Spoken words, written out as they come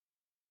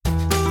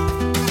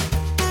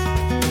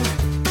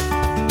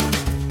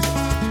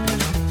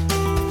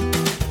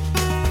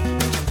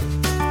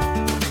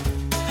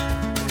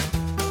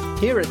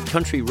Here at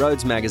Country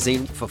Roads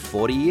magazine for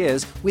 40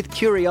 years, with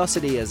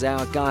curiosity as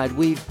our guide,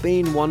 we've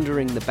been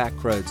wandering the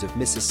back roads of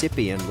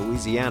Mississippi and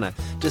Louisiana,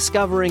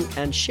 discovering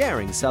and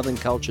sharing Southern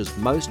culture's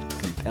most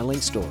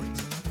compelling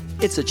stories.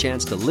 It's a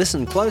chance to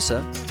listen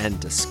closer and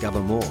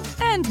discover more.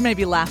 And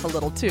maybe laugh a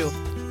little too.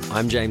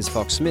 I'm James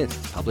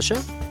Fox-Smith, publisher.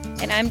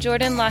 And I'm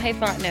Jordan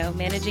Laje-Fontenot,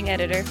 managing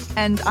editor.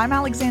 And I'm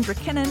Alexandra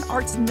Kinnan,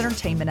 arts and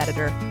entertainment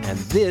editor. And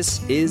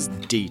this is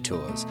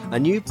Detours, a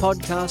new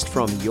podcast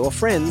from your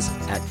friends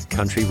at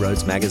Country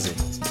Roads magazine.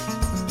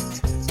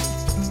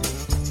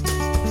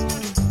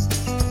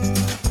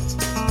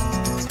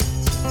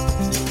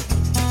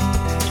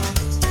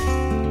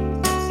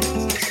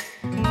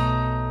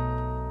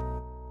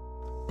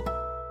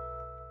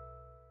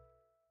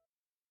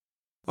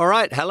 All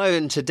right, hello,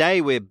 and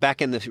today we're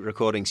back in the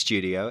recording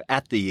studio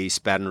at the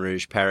East Baton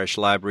Rouge Parish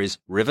Library's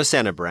River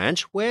Centre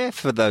branch, where,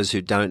 for those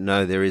who don't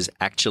know, there is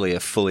actually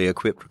a fully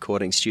equipped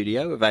recording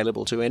studio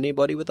available to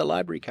anybody with a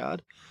library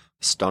card.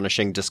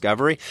 Astonishing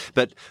discovery.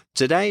 But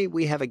today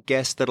we have a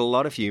guest that a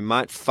lot of you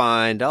might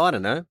find,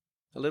 a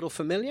little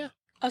familiar.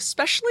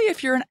 Especially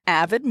if you're an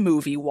avid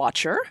movie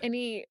watcher.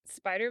 Any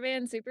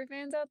Spider-Man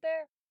superfans out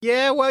there?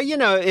 Yeah, well,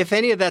 if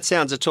any of that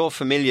sounds at all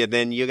familiar,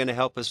 then you're going to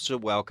help us to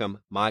welcome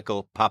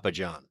Michael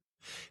Papajohn.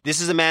 This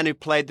is a man who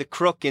played the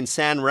crook in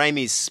Sam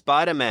Raimi's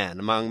Spider-Man,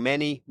 among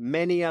many,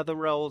 many other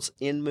roles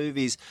in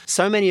movies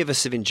so many of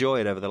us have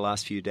enjoyed over the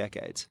last few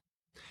decades.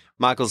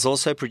 Michael's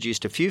also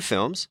produced a few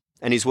films,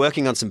 and he's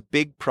working on some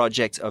big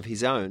projects of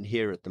his own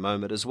here at the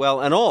moment as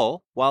well, and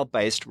all while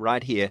based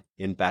right here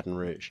in Baton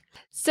Rouge.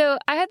 So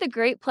I had the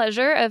great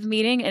pleasure of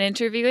meeting and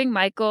interviewing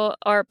Michael,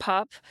 or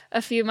Pop,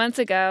 a few months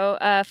ago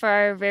for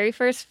our very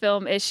first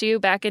film issue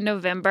back in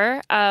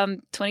November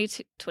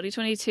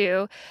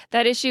 2022.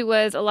 That issue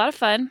was a lot of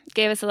fun,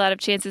 gave us a lot of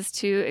chances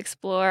to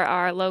explore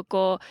our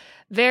local,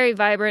 very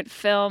vibrant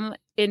film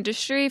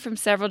industry from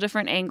several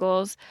different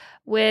angles.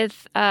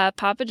 With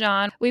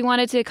Papajohn, we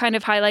wanted to kind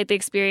of highlight the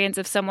experience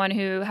of someone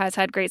who has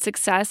had great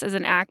success as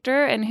an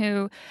actor and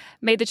who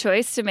made the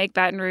choice to make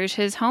Baton Rouge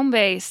his home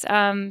base.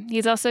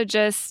 He's also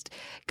just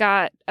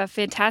got a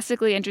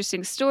fantastically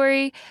interesting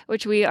story,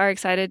 which we are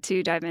excited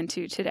to dive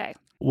into today.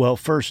 Well,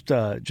 first,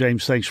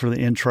 James, thanks for the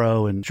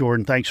intro. And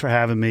Jordan, thanks for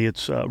having me.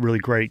 It's really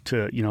great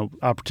to,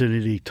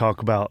 opportunity to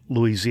talk about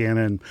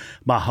Louisiana and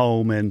my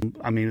home. And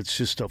I mean, it's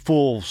just a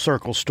full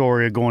circle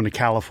story of going to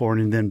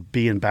California and then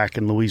being back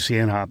in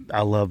Louisiana.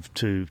 I love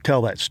to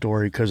tell that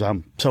story because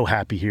I'm so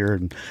happy here.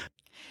 And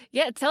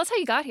yeah, tell us how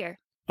you got here.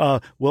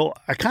 Well,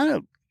 I kind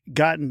of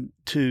gotten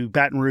to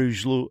Baton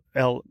Rouge,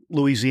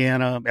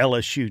 Louisiana,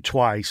 LSU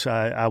twice.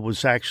 I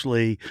was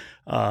actually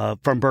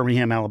from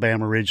Birmingham,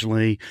 Alabama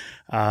originally.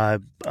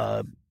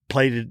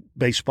 Played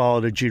baseball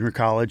at a junior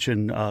college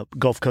and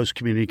Gulf Coast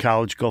Community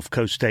College, Gulf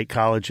Coast State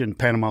College in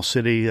Panama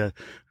City.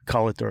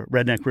 Call it the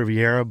Redneck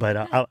Riviera,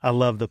 but I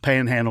love the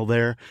panhandle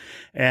there.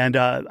 And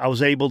I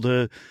was able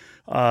to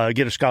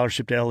get a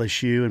scholarship to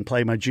LSU and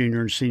play my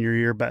junior and senior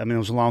year. But I mean, it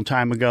was a long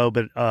time ago,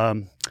 but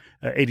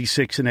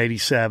 86 and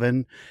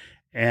 87.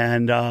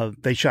 And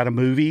they shot a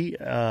movie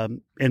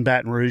in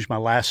Baton Rouge my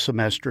last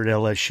semester at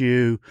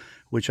LSU,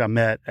 which I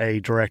met a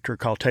director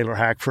called Taylor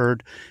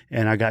Hackford,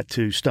 and I got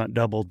to stunt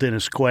double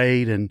Dennis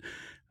Quaid. And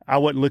I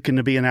wasn't looking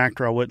to be an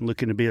actor. I wasn't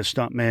looking to be a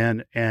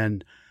stuntman.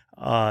 And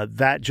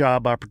that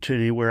job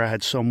opportunity where I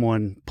had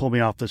someone pull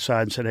me off the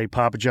side and said, "Hey,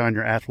 Papajohn,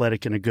 you're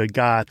athletic and a good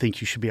guy. I think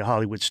you should be a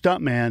Hollywood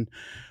stuntman."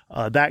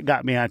 That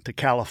got me out to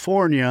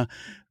California.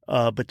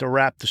 But to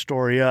wrap the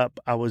story up,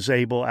 I was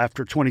able,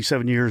 after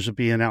 27 years of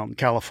being out in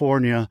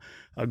California,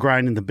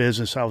 grinding the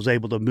business, I was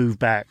able to move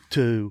back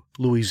to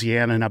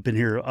Louisiana, and I've been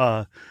here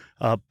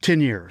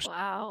 10 years.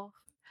 Wow.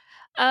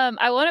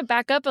 I want to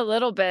back up a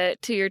little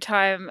bit to your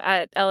time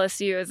at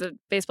LSU as a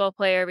baseball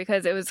player,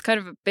 because it was kind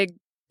of a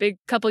big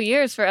couple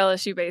years for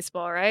LSU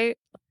baseball, right?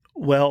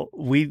 Well,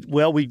 we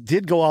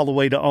did go all the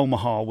way to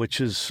Omaha,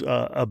 which is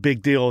a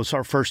big deal. It's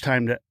our first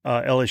time that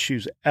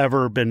LSU's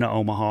ever been to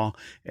Omaha,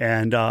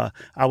 and I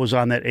was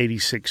on that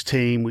 '86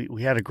 team.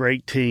 We had a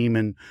great team,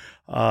 and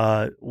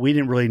we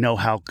didn't really know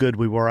how good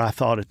we were. I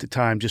thought at the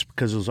time, just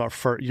because it was our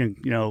first.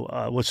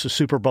 What's the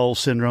Super Bowl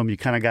syndrome? You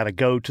kind of got to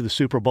go to the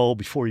Super Bowl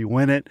before you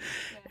win it,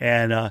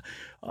 and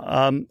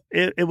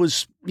it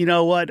was. You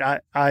know what?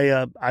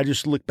 I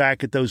just look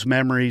back at those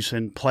memories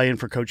and playing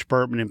for Coach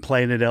Bertman and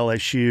playing at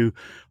LSU,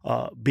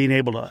 being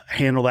able to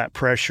handle that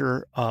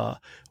pressure,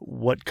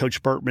 what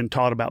Coach Bertman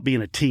taught about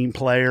being a team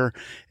player.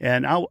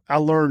 And I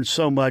learned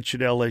so much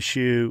at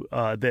LSU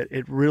that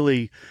it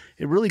really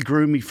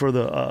grew me for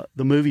the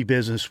movie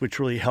business, which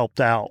really helped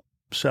out.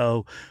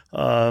 So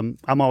I'm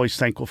always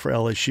thankful for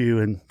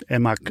LSU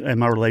and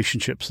my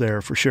relationships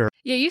there for sure.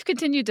 Yeah, you've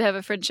continued to have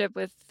a friendship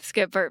with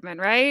Skip Bertman,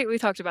 right? We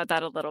talked about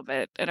that a little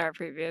bit in our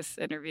previous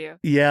interview.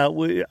 Yeah,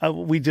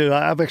 we do.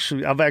 I've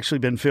actually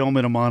been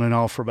filming him on and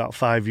off for about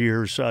 5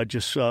 years.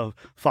 Just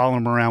following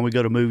him around. We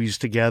go to movies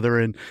together,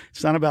 and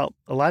it's not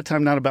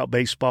about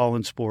baseball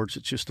and sports.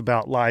 It's just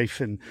about life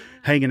and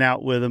hanging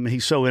out with him.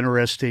 He's so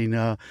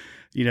interesting.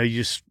 you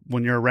just,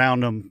 when you're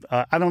around them,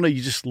 I don't know,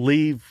 you just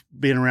leave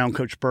being around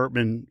Coach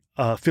Bertman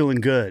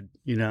feeling good,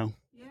 Yeah.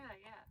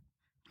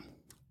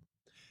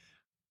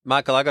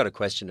 Michael, I got a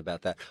question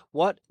about that.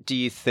 What do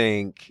you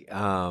think,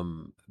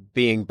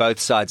 being both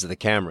sides of the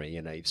camera,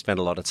 you've spent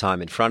a lot of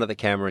time in front of the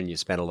camera and you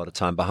spent a lot of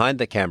time behind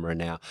the camera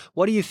now.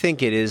 What do you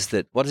think it is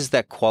what is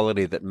that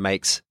quality that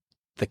makes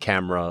the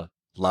camera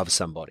love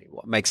somebody?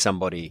 What makes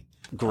somebody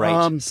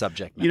great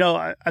subject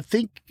matter? I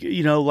think,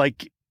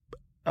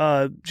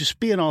 just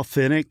being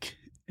authentic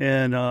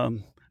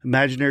and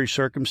imaginary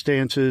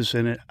circumstances.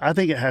 And I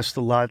think it has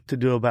a lot to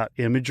do about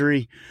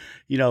imagery.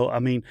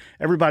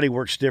 Everybody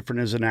works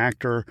different as an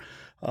actor.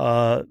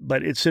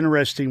 But it's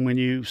interesting when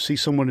you see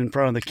someone in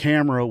front of the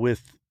camera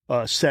with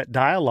set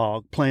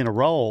dialogue playing a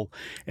role,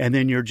 and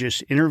then you're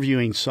just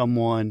interviewing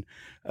someone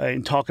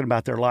and talking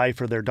about their life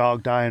or their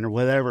dog dying or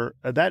whatever,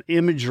 that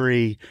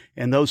imagery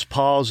and those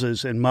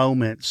pauses and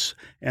moments,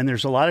 and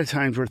there's a lot of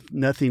times where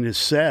nothing is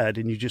said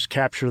and you just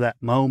capture that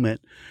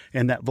moment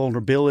and that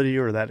vulnerability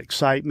or that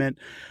excitement.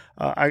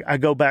 I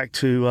go back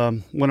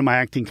to one of my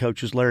acting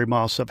coaches, Larry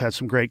Moss. I've had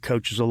some great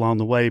coaches along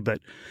the way, but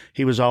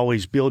he was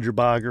always build your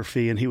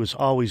biography, and he was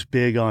always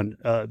big on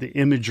the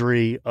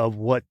imagery of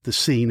what the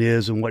scene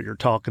is and what you're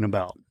talking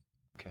about.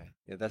 Okay.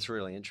 Yeah, that's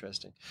really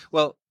interesting.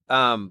 Well,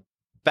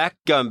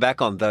 going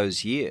back on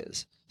those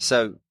years,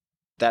 so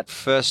that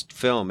first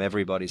film,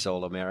 Everybody's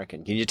All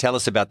American, can you tell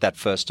us about that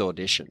first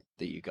audition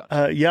that you got?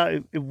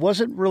 It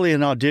wasn't really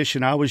an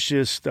audition. I was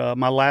just,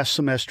 my last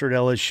semester at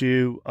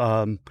LSU,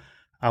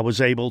 I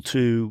was able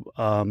to,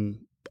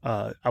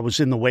 I was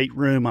in the weight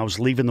room. I was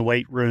leaving the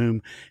weight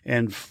room,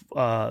 and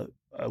I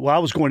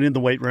was going in the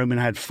weight room, and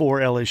I had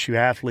 4 LSU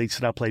athletes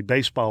that I played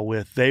baseball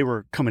with. They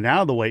were coming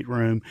out of the weight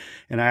room,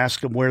 and I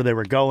asked them where they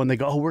were going. They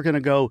go, "Oh, we're going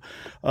to go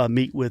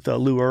meet with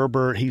Lou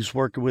Herbert. He's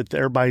working with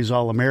Everybody's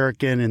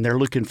All-American, and they're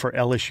looking for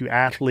LSU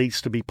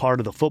athletes to be part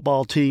of the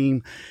football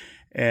team.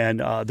 And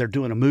they're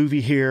doing a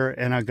movie here."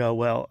 And I go,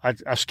 well,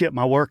 I skipped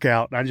my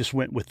workout, and I just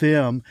went with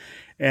them.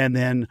 And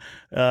then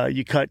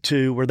you cut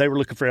to where they were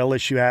looking for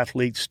LSU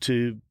athletes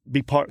to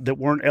be part that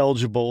weren't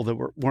eligible, that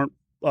weren't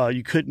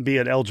you couldn't be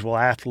an eligible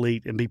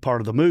athlete and be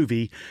part of the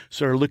movie.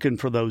 So they're looking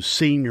for those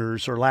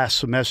seniors or last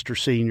semester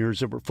seniors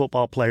that were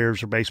football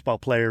players or baseball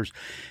players.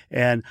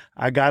 And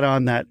I got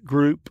on that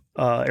group,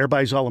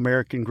 Everybody's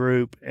All-American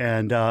group,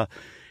 and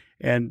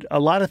a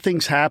lot of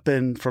things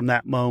happened from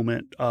that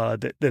moment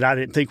that I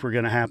didn't think were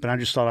going to happen. I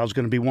just thought I was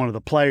going to be one of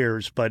the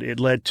players, but it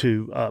led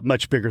to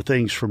much bigger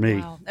things for me.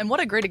 Wow. And what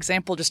a great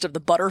example just of the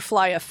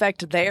butterfly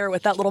effect there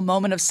with that little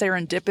moment of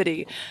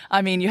serendipity.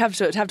 I mean, you have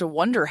to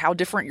wonder how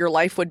different your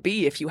life would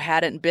be if you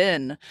hadn't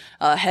been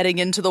heading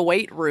into the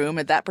weight room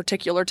at that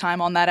particular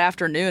time on that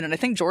afternoon. And I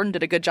think Jordan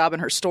did a good job in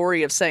her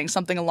story of saying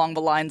something along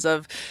the lines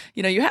of,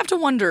 you have to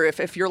wonder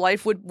if your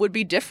life would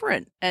be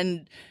different.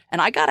 And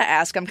I got to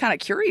ask, I'm kind of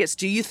curious,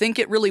 do you think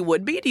it really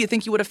would be? Do you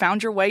think you would have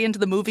found your way into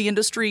the movie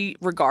industry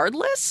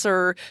regardless?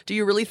 Or do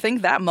you really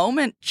think that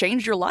moment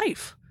changed your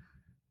life?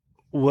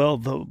 Well,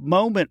 the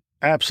moment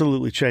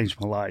absolutely changed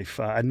my life.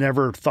 I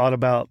never thought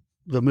about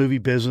the movie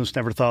business,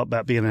 never thought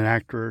about being an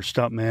actor or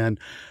stuntman.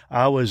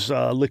 I was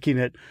looking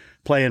at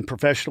playing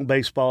professional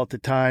baseball at the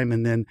time,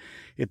 and then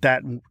if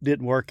that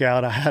didn't work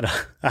out, I had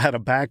a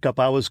backup.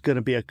 I was going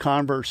to be a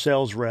Converse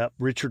sales rep.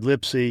 Richard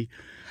Lipsey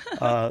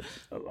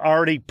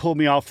already pulled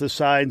me off the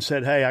side and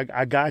said, "Hey,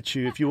 I got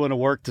you. If you want to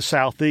work the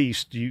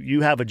Southeast,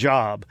 you have a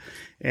job."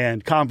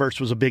 And Converse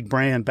was a big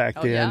brand back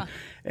then.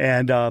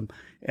 Yeah.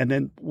 And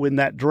then when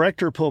that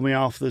director pulled me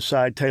off the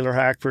side, Taylor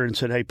Hackford, and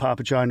said, "Hey,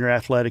 Papa John, you're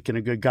athletic and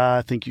a good guy.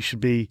 I think you should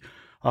be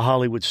a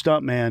Hollywood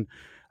stuntman."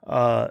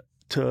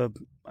 To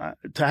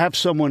have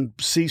someone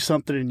see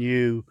something in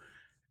you,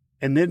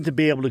 and then to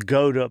be able to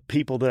go to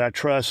people that I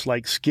trust,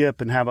 like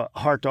Skip, and have a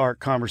heart-to-heart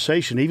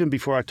conversation, even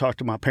before I talked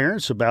to my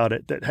parents about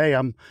it, that, "Hey,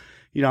 I'm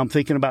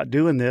thinking about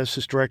doing this.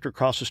 This director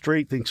across the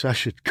street thinks I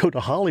should go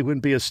to Hollywood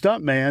and be a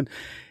stuntman."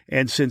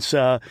 And since,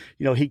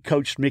 he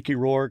coached Mickey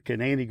Rourke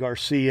and Andy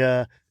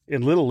Garcia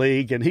in Little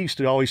League, and he used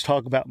to always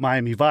talk about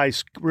Miami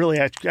Vice. Really,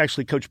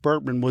 actually, Coach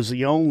Bertman was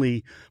the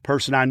only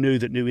person I knew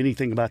that knew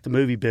anything about the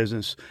movie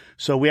business.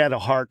 So we had a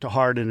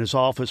heart-to-heart in his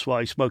office while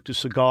he smoked a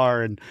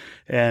cigar, and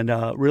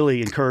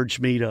really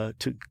encouraged me to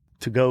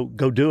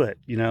go do it,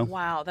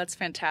 Wow, that's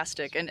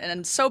fantastic.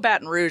 And so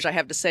Baton Rouge, I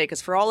have to say,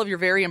 because for all of your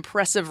very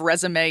impressive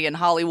resume in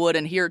Hollywood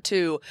and here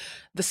too,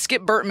 the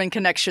Skip Bertman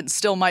connection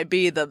still might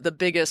be the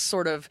biggest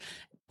sort of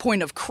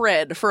point of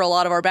cred for a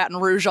lot of our Baton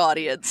Rouge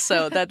audience.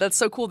 So that's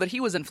so cool that he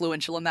was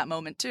influential in that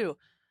moment too.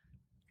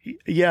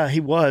 Yeah,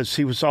 he was.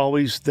 He was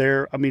always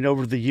there. I mean,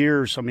 over the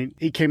years,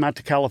 he came out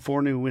to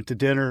California. We went to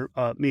dinner,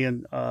 me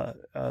and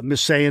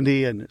Miss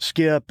Sandy and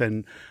Skip,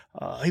 and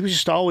he was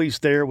just always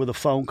there with a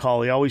phone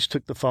call. He always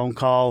took the phone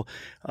call.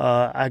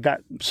 I got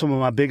some of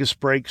my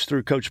biggest breaks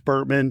through Coach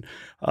Bertman,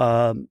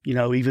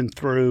 even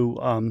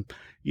through,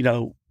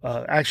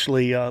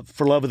 actually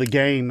For Love of the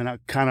Game. And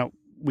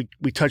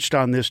we touched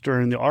on this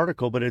during the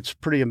article, but it's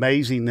pretty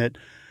amazing that,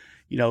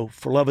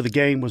 For Love of the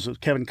Game was a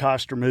Kevin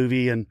Costner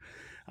movie, and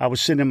I was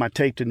sending my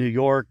tape to New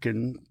York,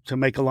 and to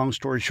make a long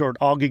story short,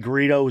 Augie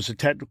Garrido was a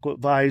technical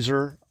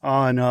advisor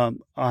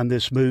on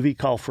this movie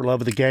called For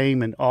Love of the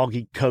Game, and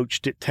Augie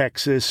coached at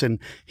Texas, and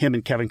him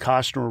and Kevin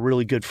Costner were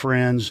really good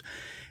friends.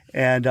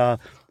 And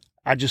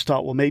I just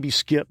thought, well, maybe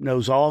Skip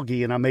knows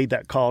Augie, and I made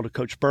that call to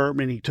Coach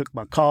Bertman. He took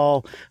my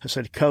call. I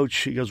said, Coach,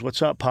 he goes,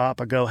 what's up,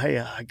 Pop? I go, hey,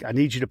 I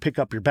need you to pick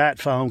up your bat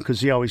phone,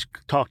 because he always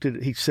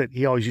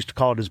used to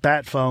call it his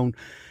bat phone.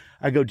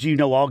 I go, do you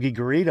know Augie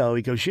Garrido?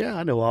 He goes, yeah,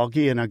 I know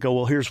Augie. And I go,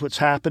 well, here's what's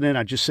happening.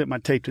 I just sent my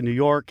tape to New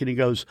York. And he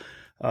goes,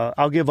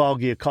 I'll give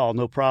Augie a call,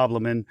 no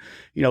problem. And,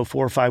 4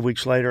 or 5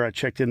 weeks later, I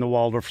checked in the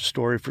Waldorf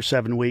Astoria for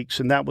 7 weeks.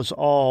 And that was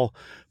all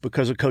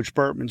because of Coach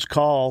Bertman's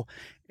call.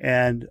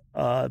 And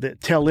the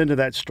tail end of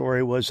that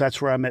story was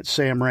that's where I met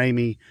Sam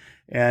Raimi,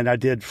 and I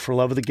did For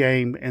Love of the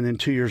Game. And then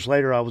 2 years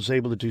later, I was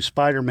able to do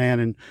Spider-Man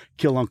and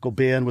Kill Uncle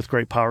Ben. With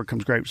great power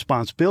comes great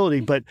responsibility.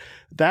 But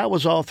that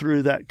was all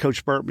through that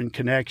Coach Bertman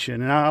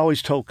connection. And I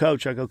always told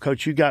Coach, I go,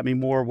 Coach, you got me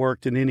more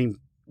work than any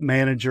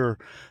manager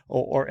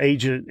or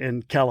agent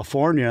in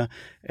California.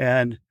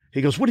 And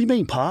he goes, what do you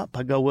mean, Pop?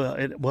 I go,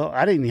 well,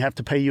 I didn't have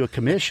to pay you a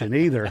commission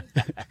either.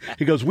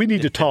 He goes, we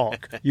need to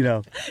talk,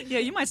 Yeah,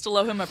 you might still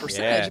owe him a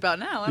percentage about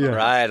now.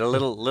 Right. A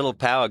little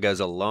power goes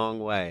a long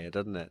way,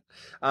 doesn't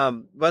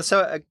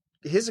it?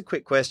 Here's a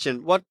quick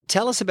question.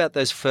 Tell us about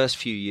those first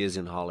few years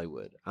in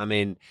Hollywood. I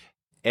mean,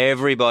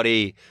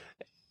 everybody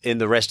in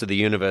the rest of the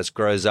universe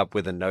grows up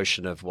with a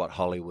notion of what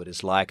Hollywood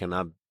is like, and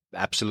I'm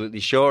absolutely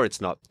sure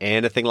it's not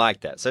anything like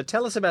that. So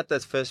tell us about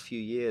those first few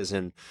years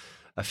and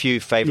a few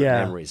favorite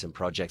memories and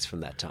projects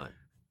from that time.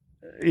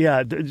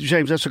 Yeah,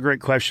 James, that's a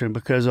great question,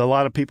 because a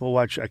lot of people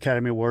watch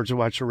Academy Awards and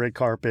watch the red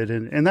carpet,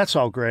 and that's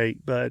all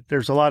great, but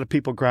there's a lot of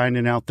people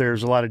grinding out there.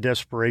 There's a lot of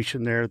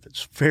desperation there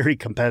that's very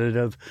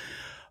competitive.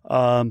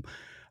 I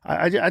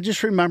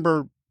just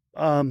remember,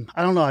 I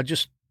don't know,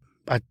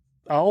 I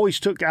always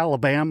took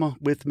Alabama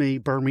with me,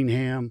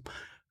 Birmingham.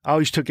 I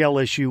always took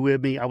LSU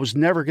with me. I was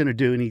never going to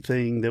do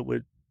anything that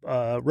would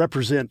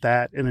represent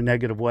that in a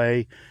negative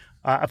way.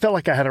 I felt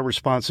like I had a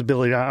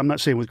responsibility. I'm not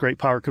saying with great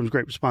power comes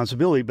great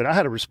responsibility, but I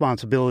had a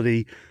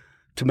responsibility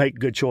to make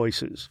good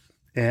choices.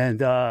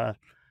 And I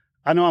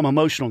know I'm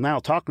emotional now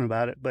talking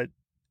about it, but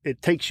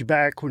it takes you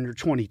back when you're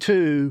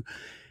 22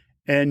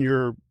 and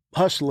you're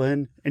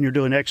hustling and you're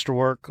doing extra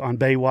work on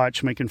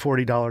Baywatch, making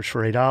 $40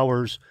 for 8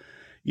 hours.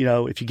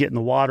 If you get in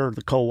the water,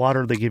 the cold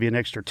water, they give you an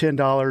extra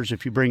 $10.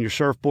 If you bring your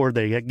surfboard,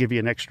 they give you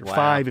an extra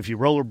 $5. If you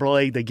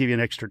rollerblade, they give you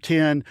an extra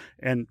 $10.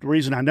 And the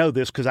reason I know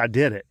this, because I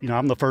did it.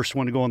 I'm the first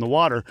one to go in the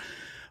water.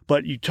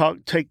 But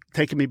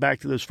taking me back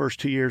to those first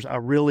 2 years, I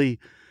really,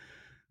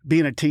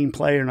 being a team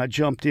player, and I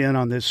jumped in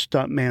on this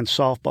stuntman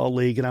softball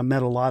league, and I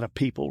met a lot of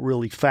people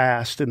really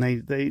fast, and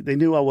they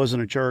knew I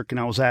wasn't a jerk and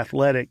I was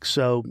athletic.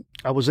 So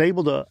I was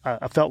able to,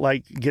 I felt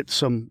like, get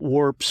some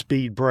warp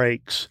speed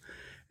breaks.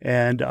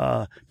 And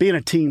being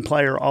a team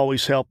player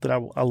always helped that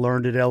I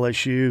learned at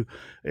LSU.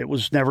 It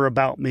was never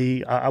about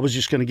me. I was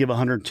just going to give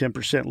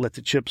 110%, let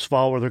the chips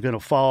fall where they're going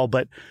to fall.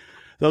 But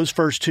those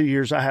first 2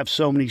 years, I have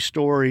so many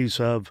stories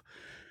of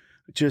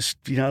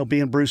just,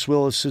 being Bruce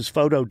Willis's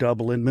photo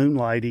double in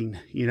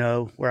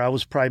Moonlighting, where I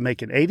was probably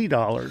making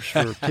 $80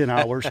 for 10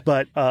 hours.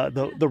 But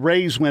the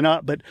raise went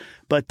up.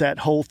 But that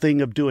whole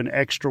thing of doing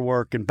extra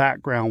work and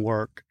background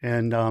work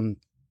and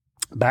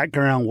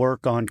background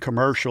work on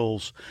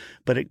commercials,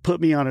 but it put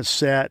me on a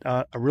set.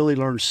 I really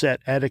learned set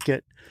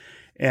etiquette.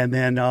 And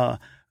then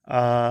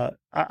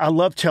I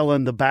love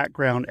telling the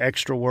background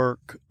extra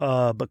work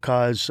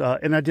because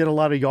and I did a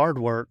lot of yard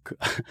work.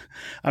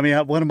 I mean,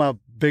 one of my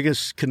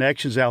biggest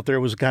connections out there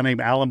was a guy named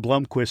Alan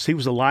Blumquist. He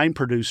was a line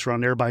producer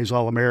on Everybody's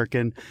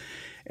All-American.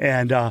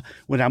 And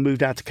when I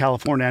moved out to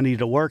California, I needed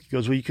to work. He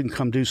goes, well, you can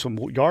come do some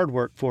yard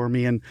work for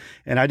me. And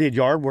I did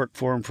yard work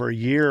for him for a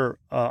year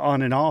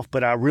on and off,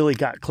 but I really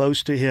got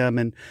close to him.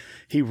 And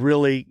he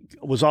really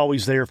was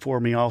always there for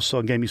me also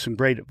and gave me some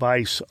great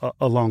advice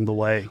along the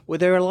way. Were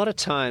there a lot of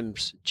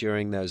times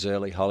during those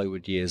early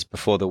Hollywood years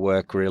before the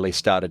work really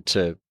started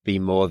to be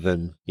more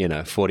than,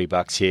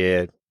 $40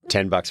 here,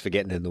 $10 for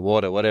getting in the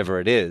water, whatever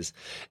it is?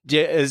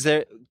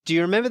 Do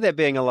you remember there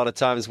being a lot of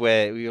times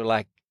where you were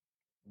like,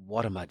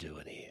 what am I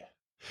doing here?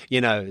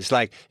 It's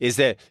like, is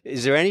there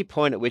any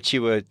point at which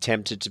you were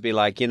tempted to be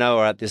like, all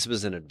right, this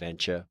was an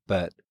adventure,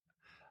 but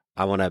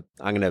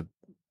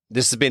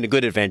this has been a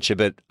good adventure,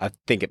 but I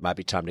think it might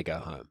be time to go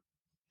home.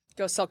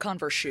 Go sell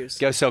Converse shoes.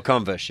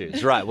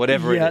 Right,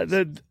 whatever it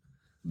is.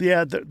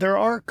 There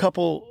are a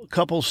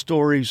couple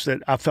stories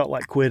that I felt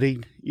like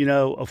quitting,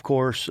 of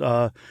course.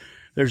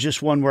 There's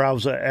just one where I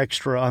was an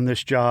extra on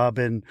this job,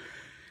 and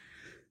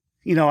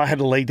I had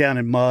to lay down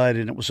in mud,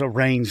 and it was a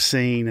rain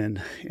scene, and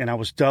I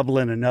was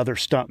doubling another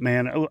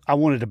stuntman. I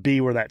wanted to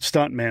be where that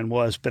stuntman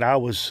was, but I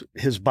was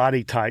his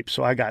body type,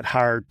 so I got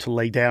hired to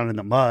lay down in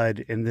the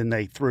mud, and then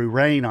they threw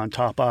rain on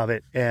top of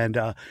it, and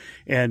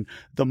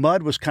the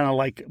mud was kind of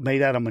like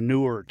made out of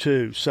manure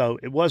too, so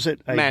it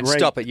wasn't a Man, great,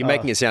 stop it! You're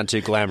making it sound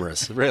too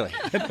glamorous, really.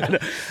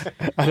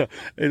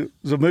 It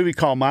was a movie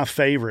called My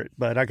Favorite,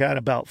 but I got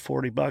about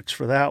 $40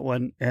 for that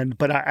one,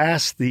 but I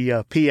asked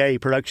the PA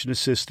production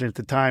assistant at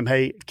the time,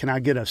 hey, can I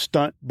get a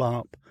stunt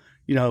bump,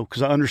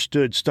 because I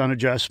understood stunt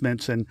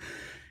adjustments.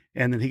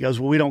 And then he goes,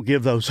 well, we don't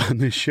give those on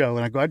this show.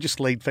 And I go, I just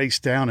laid face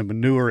down in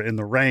manure in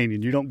the rain,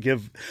 and you don't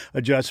give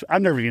adjustments.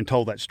 I've never even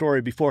told that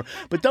story before.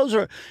 But those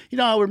are,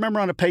 I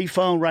remember on a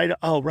payphone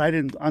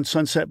on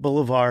Sunset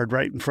Boulevard,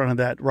 right in front of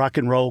that rock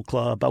and roll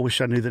club. I wish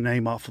I knew the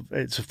name off of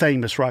it's a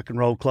famous rock and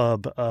roll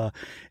club.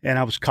 And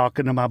I was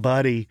talking to my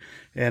buddy,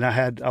 and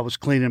I was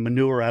cleaning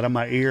manure out of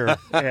my ear.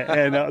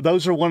 and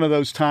those are one of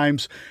those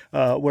times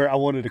where I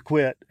wanted to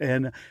quit.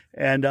 And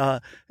I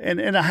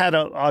had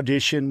an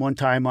audition one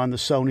time on the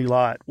Sony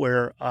lot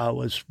where I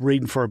was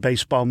reading for a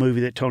baseball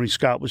movie that Tony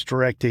Scott was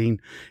directing,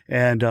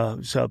 and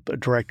so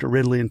director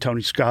Ridley and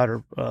Tony Scott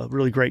are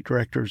really great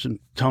directors, and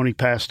Tony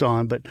passed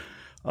on. But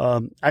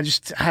I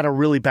just had a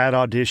really bad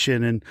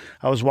audition, and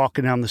I was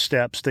walking down the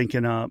steps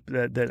thinking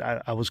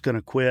that I was going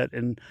to quit.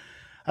 And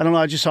I don't know,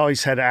 I just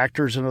always had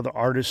actors and other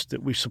artists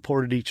that we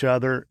supported each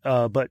other,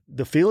 but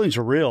the feelings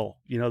are real,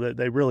 that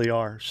they really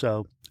are.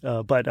 So,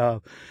 I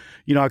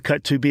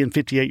cut to being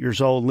 58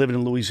 years old, living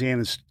in Louisiana,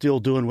 and still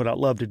doing what I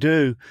love to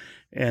do.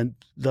 And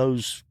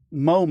those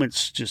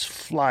moments just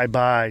fly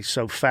by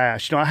so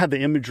fast. I have the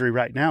imagery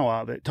right now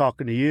of it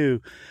talking to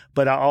you,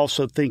 but I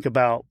also think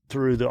about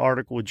through the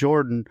article with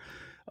Jordan,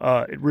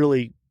 it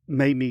really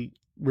made me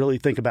really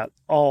think about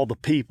all the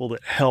people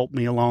that helped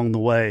me along the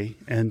way.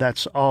 And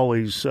that's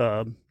always,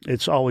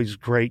 it's always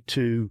great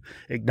to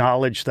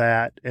acknowledge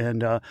that.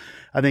 And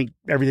I think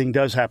everything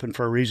does happen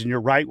for a reason. You're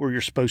right where you're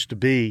supposed to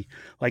be.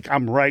 Like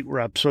I'm right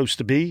where I'm supposed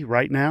to be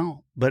right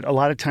now. But a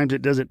lot of times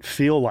it doesn't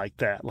feel like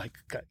that. Like,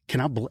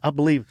 I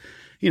believe,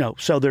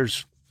 so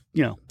there's,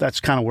 that's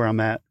kind of where I'm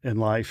at in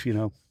life,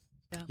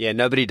 Yeah,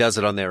 nobody does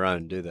it on their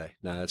own, do they?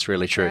 No, that's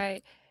really true.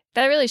 Right.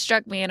 That really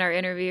struck me in our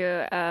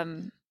interview,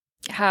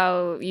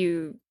 how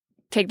you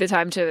take the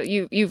time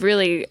you've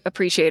really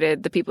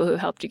appreciated the people who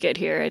helped you get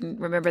here and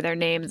remember their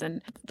names,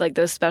 and like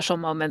those special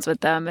moments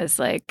with them is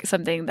like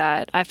something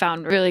that I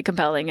found really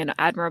compelling and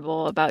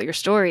admirable about your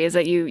story, is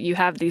that you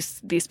have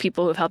these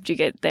people who've helped you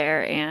get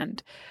there,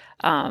 and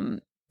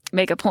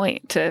make a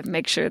point to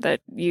make sure that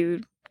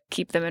you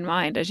keep them in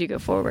mind as you go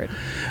forward.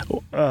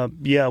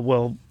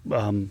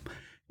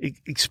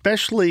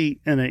 Especially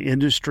in an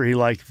industry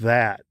like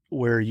that,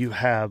 where you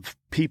have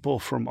people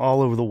from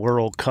all over the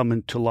world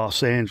coming to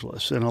Los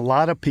Angeles. And a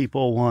lot of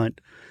people want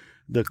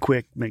the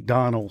quick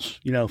McDonald's,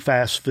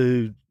 fast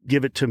food,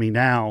 give it to me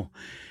now.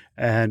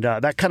 And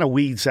that kind of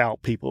weeds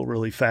out people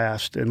really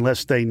fast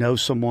unless they know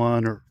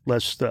someone, or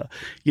less,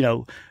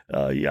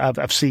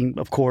 I've seen,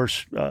 of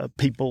course,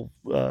 people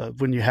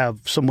when you have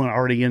someone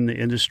already in the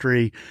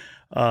industry.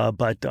 I've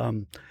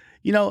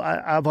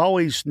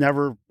always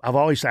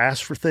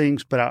asked for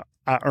things, but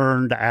I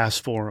earned to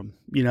ask for them.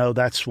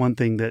 That's one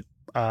thing that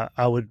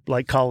I would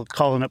like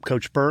calling up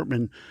Coach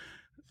Bertman.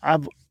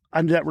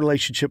 That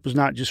relationship was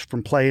not just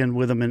from playing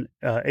with him in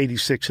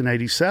 86 and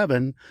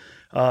 87.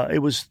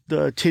 It was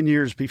the 10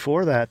 years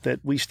before that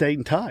we stayed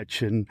in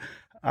touch, and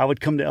I would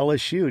come to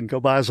LSU and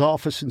go by his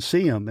office and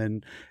see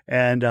him.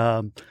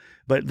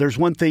 But there's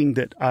one thing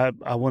that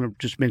I want to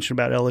just mention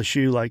about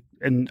LSU,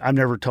 and I've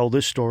never told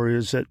this story,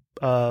 is that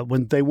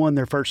when they won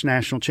their first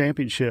national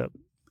championship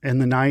in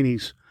the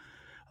 90s,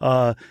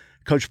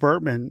 Coach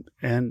Bertman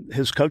and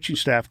his coaching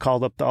staff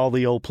called up all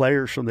the old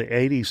players from the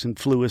 80s and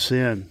flew us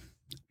in.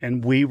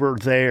 And we were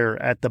there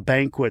at the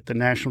banquet, the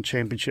national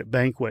championship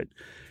banquet,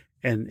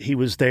 and he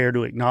was there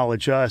to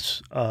acknowledge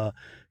us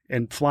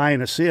and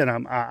flying us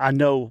in. I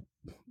know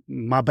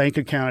my bank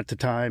account at the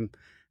time,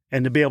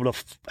 and to be able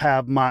to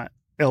have my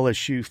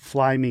LSU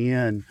fly me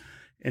in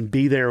and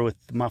be there with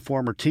my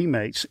former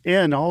teammates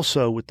and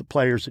also with the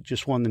players that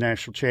just won the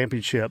national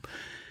championship.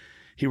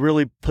 He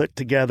really put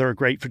together a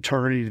great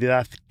fraternity that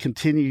I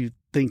continue to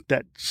think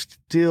that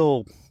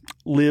still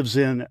lives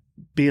in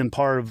being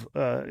part of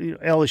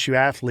LSU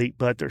athlete,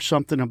 but there's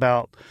something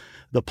about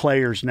the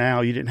players now.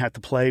 You didn't have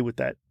to play with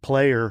that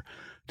player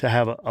to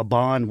have a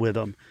bond with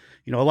them.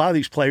 A lot of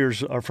these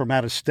players are from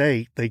out of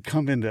state. They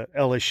come into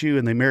LSU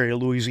and they marry a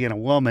Louisiana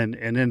woman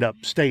and end up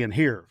staying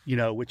here,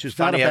 which is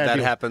Funny not a bad how that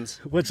deal.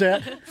 happens. What's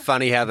that?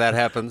 Funny how that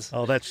happens.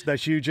 Oh,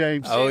 that's you,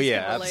 James? Oh,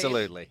 yeah,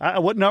 absolutely.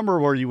 What number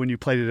were you when you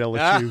played at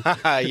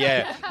LSU?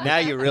 Yeah, now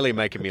you're really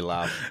making me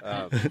laugh.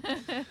 I'm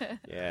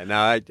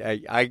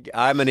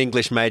an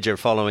English major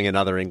following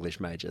another English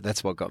major.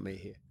 That's what got me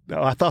here.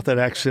 No, I thought that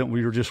accent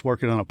we were just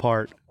working on a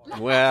part.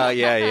 Well,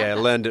 yeah,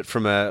 learned it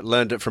from a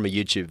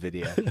YouTube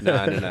video.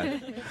 No.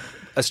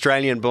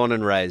 Australian born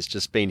and raised,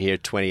 just been here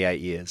 28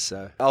 years.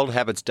 So old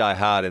habits die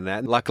hard in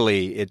that.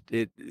 Luckily,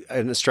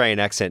 an Australian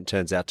accent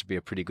turns out to be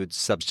a pretty good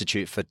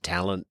substitute for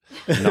talent,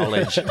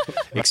 knowledge,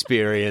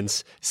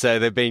 experience. So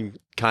they've been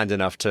kind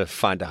enough to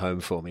find a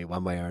home for me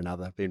one way or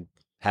another. I've been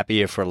happy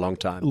here for a long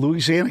time.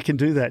 Louisiana can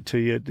do that to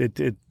you.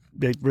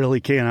 It really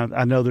can.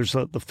 I know there's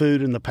the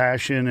food and the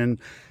passion,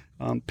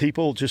 and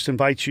people just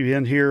invite you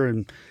in here,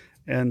 and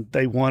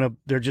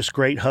they're just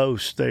great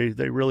hosts. They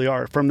really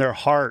are, from their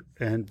heart,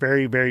 and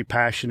very, very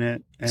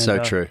passionate. And,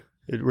 so true.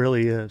 It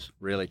really is.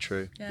 Really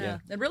true. Yeah.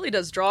 It really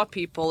does draw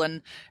people.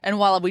 And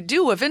while we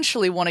do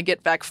eventually want to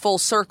get back full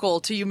circle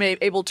to you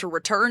able to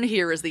return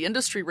here as the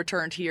industry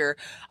returned here,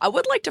 I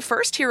would like to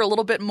first hear a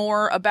little bit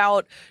more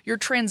about your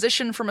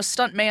transition from a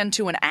stuntman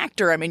to an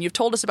actor. I mean, you've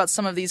told us about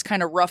some of these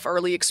kind of rough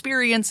early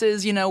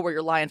experiences, where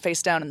you're lying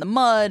face down in the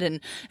mud and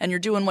you're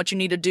doing what you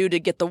need to do to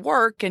get the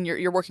work, and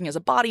you're working as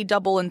a body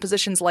double in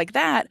positions like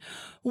that.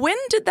 When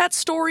did that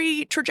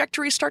story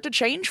trajectory start to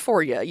change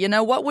for you?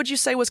 What would you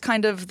say was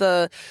kind of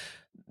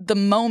the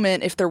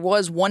moment, if there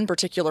was one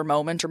particular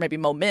moment or maybe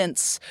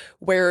moments,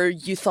 where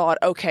you thought,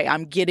 okay,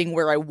 I'm getting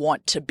where I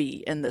want to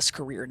be in this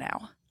career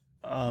now?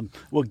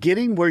 Well,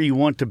 getting where you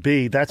want to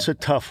be, that's a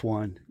tough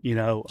one,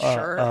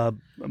 Sure.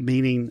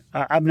 Meaning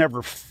I've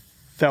never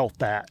felt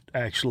that,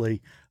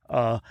 actually.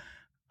 I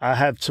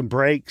had some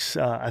breaks.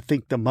 I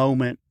think the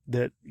moment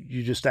that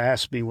you just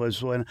asked me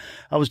was when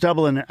I was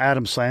doubling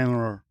Adam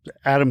Sandler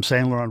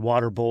on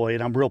Waterboy,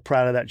 and I'm real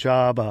proud of that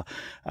job.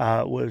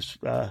 I was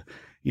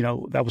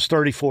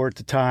 34 at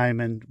the time,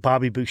 and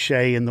Bobby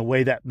Boucher, and the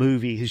way that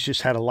movie has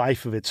just had a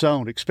life of its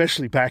own,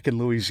 especially back in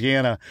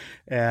Louisiana.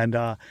 And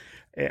I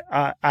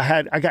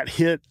got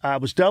hit. I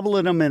was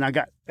doubling them, and I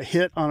got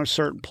hit on a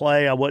certain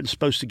play I wasn't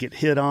supposed to get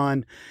hit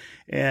on.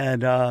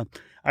 And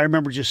I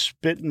remember just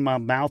spitting my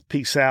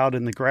mouthpiece out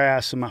in the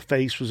grass, and my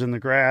face was in the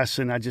grass,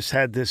 and I just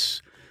had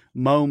this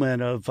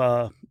moment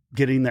of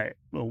getting that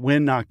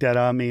wind knocked out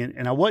of me,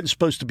 and I wasn't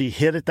supposed to be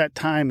hit at that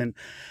time, and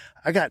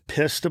I got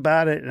pissed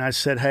about it, and I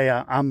said, "Hey,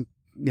 I've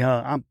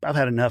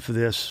had enough of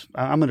this.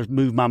 I'm going to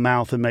move my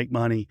mouth and make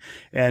money."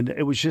 And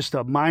it was just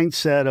a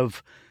mindset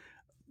of,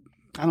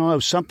 I don't know,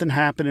 something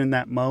happened in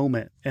that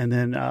moment. And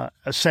then a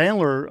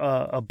Sandler,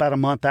 about a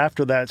month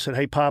after that, said,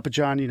 "Hey, Papa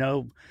John,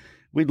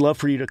 we'd love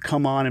for you to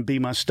come on and be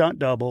my stunt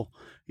double."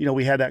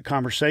 We had that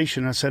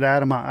conversation. I said,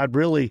 "Adam,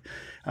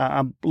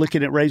 I'm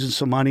looking at raising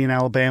some money in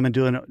Alabama and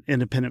doing an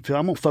independent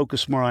film. I'm going to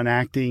focus more on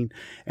acting."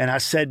 And I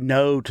said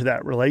no to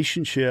that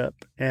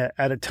relationship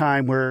at a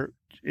time where,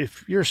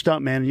 if you're a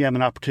stuntman and you have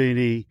an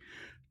opportunity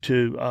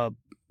to,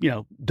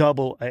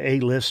 double a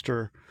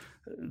A-lister,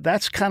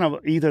 that's kind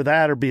of either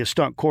that or be a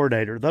stunt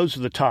coordinator. Those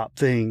are the top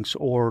things.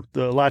 Or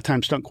a lot of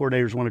times stunt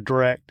coordinators want to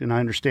direct, and I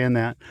understand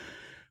that.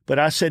 But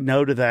I said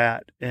no to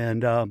that,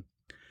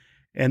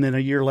 and then a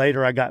year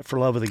later, I got For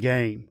Love of the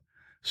Game.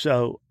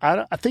 So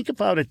I think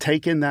if I would have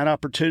taken that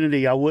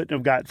opportunity, I wouldn't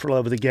have got For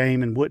Love of the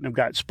Game and wouldn't have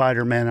got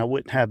Spider-Man. I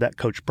wouldn't have that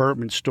Coach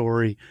Bertman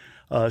story.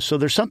 So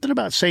there's something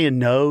about saying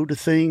no to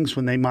things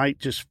when they might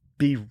just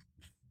be,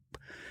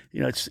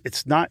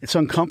 it's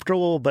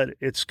uncomfortable, but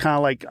it's kind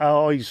of like I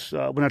always,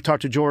 when I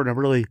talk to Jordan, I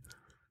really,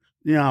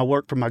 I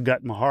work from my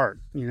gut and my heart,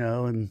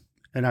 and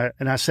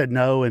I said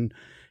no, and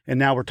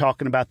now we're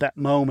talking about that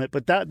moment.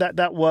 But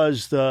that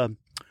was the,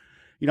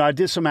 I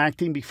did some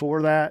acting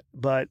before that,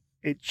 but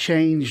it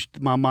changed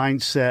my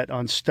mindset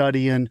on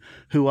studying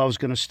who I was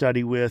going to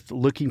study with,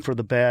 looking for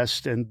the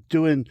best, and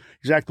doing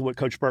exactly what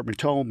Coach Bertman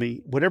told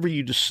me. Whatever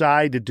you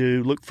decide to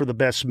do, look for the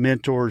best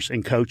mentors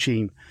and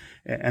coaching,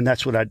 and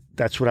that's what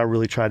I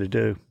really try to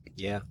do.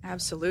 Yeah,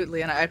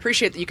 absolutely. And I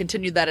appreciate that you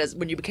continued that as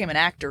when you became an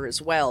actor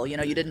as well. You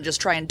didn't just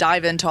try and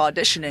dive into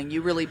auditioning.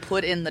 You really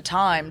put in the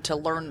time to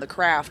learn the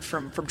craft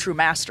from true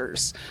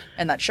masters,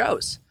 and that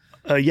shows.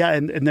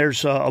 And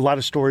there's a lot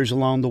of stories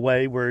along the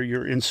way where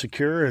you're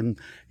insecure, and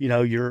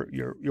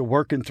you're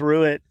working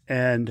through it,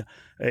 and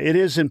it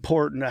is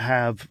important to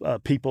have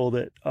people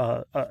that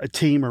a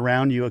team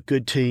around you, a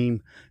good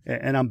team,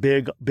 and I'm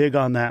big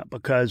on that,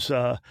 because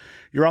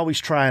you're always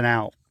trying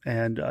out,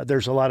 and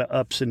there's a lot of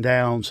ups and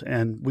downs,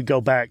 and we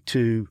go back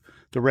to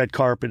the red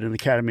carpet and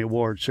Academy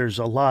Awards. There's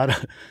a lot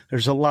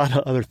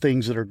of other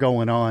things that are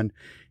going on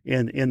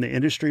in the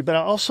industry, but I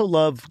also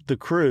love the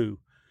crew.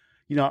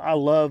 I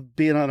love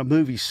being on a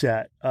movie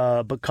set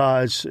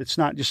because it's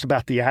not just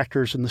about the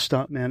actors and the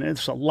stuntmen.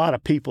 It's a lot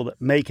of people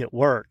that make it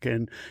work.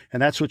 And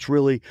that's what's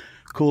really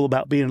cool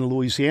about being in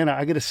Louisiana.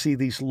 I get to see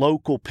these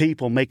local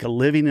people make a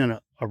living in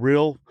a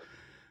real,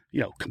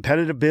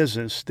 competitive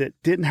business that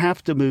didn't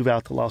have to move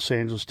out to Los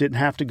Angeles, didn't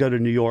have to go to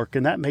New York.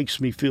 And that makes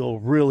me feel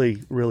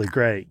really, really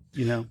great,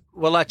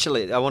 Well,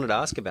 actually, I wanted to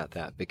ask about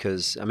that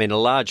because, a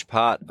large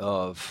part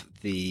of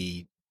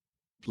the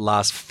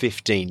last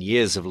 15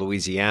 years of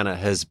Louisiana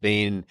has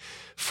been,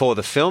 for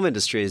the film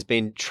industry, has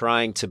been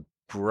trying to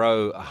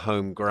grow a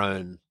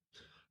homegrown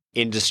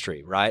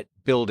industry, right?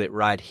 Build it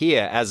right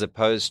here, as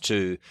opposed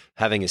to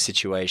having a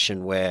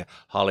situation where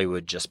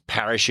Hollywood just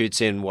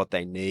parachutes in what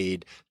they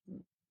need,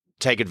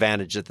 take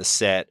advantage of the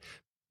set,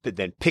 but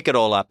then pick it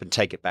all up and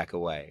take it back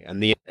away.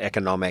 And the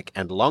economic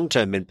and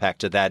long-term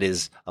impact of that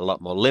is a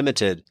lot more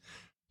limited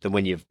than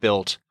when you've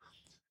built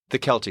the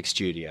Celtic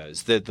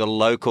Studios, the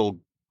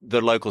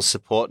local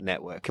support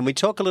network. Can we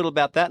talk a little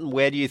about that, and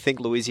where do you think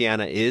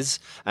Louisiana is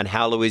and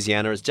how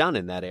Louisiana has done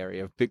in that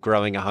area of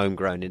growing a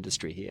homegrown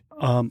industry here?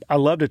 I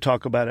love to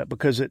talk about it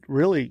because it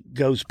really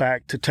goes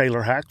back to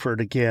Taylor Hackford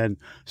again,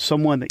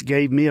 someone that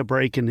gave me a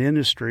break in the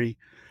industry,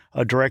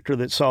 a director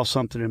that saw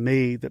something in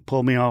me that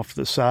pulled me off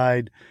the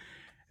side.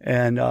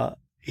 And I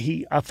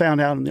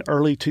found out in the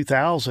early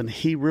 2000s,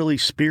 he really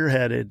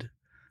spearheaded.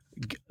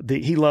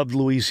 He loved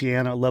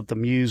Louisiana, loved the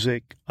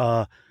music.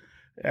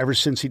 Ever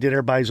since he did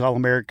Everybody's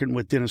All-American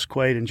with Dennis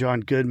Quaid and John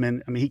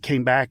Goodman, I mean, he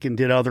came back and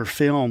did other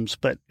films.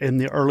 But in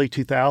the early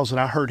 2000s,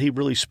 I heard he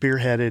really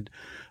spearheaded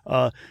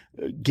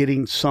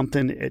getting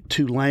something at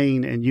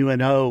Tulane and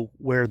UNO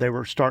where they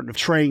were starting to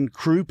train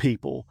crew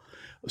people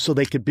so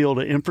they could build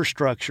an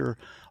infrastructure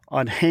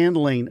on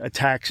handling a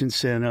tax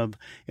incentive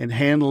and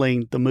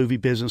handling the movie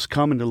business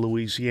coming to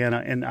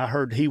Louisiana. And I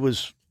heard he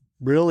was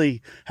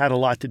really had a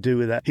lot to do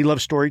with that. He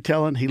loved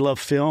storytelling. He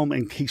loved film,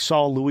 and he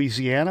saw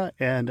Louisiana.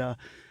 And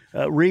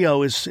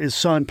Rio, his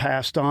son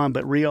passed on,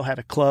 but Rio had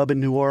a club in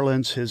New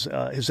Orleans. His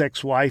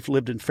ex-wife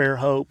lived in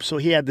Fairhope. So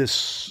he had this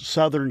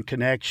Southern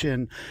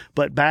connection.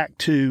 But back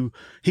to,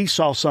 he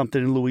saw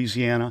something in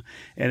Louisiana.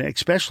 And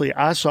especially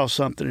I saw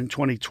something in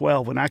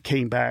 2012 when I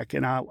came back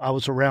and I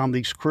was around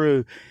these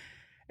crew.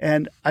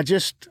 And I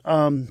just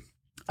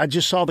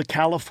saw the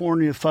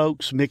California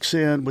folks mix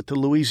in with the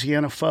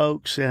Louisiana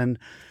folks. And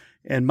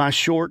my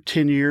short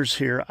 10 years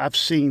here, I've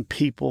seen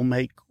people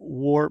make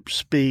warp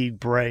speed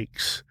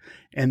breaks,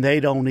 and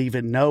they don't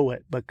even know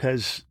it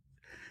because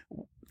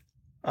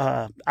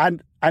I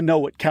know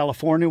what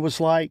California was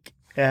like,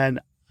 and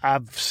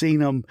I've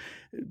seen them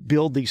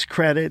build these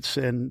credits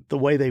and the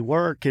way they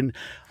work. And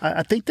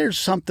I think there's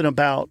something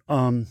about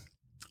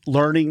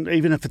learning,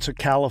 even if it's a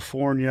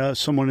California,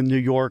 someone in New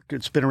York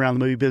that's been around the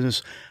movie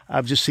business.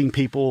 I've just seen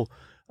people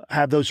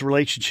have those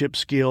relationship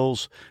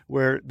skills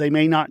where they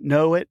may not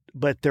know it,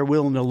 but they're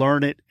willing to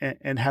learn it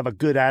and have a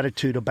good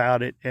attitude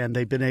about it. And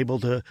they've been able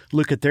to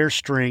look at their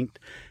strength.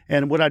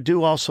 And what I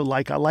do also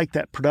like, I like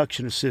that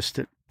production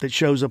assistant that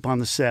shows up on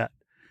the set.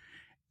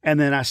 And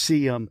then I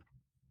see them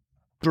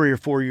 3 or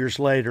 4 years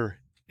later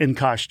in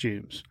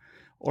costumes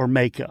or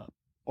makeup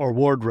or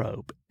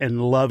wardrobe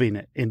and loving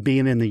it and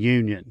being in the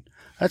union.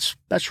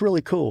 That's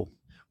really cool.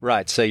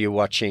 Right. So you're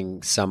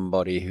watching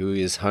somebody who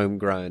is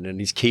homegrown and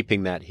he's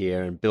keeping that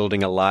here and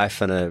building a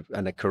life and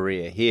a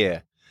career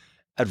here,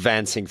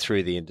 advancing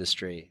through the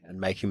industry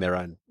and making their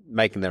own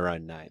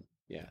name.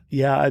 Yeah.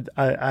 Yeah.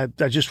 I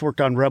just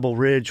worked on Rebel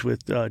Ridge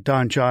with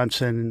Don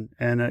Johnson,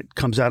 and it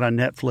comes out on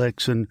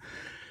Netflix. And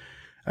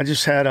I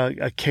just had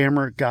a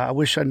camera guy. I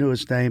wish I knew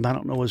his name. I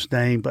don't know his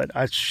name, but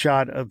I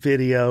shot a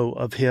video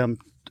of him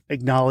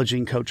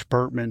acknowledging Coach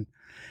Bertman.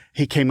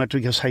 He came up to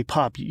me and goes, "Hey,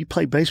 Pop, you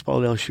played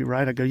baseball at LSU,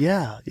 right?" I go,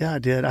 yeah, I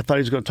did. I thought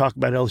he was going to talk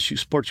about LSU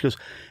sports. He goes,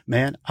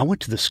 "Man, I went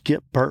to the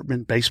Skip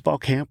Bertman baseball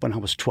camp when I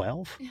was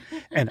 12,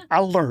 and I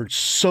learned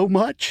so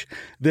much."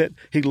 That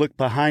he looked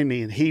behind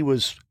me, and he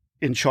was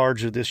in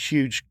charge of this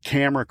huge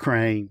camera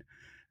crane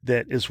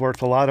that is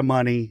worth a lot of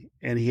money,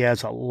 and he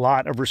has a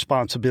lot of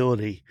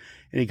responsibility.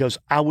 And he goes,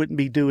 "I wouldn't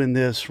be doing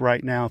this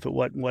right now if it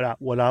wasn't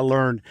what I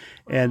learned."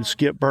 And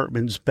Skip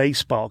Bertman's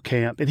baseball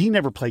camp, and he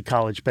never played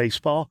college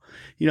baseball.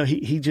 You know,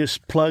 he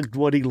just plugged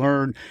what he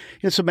learned.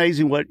 It's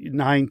amazing what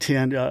 9,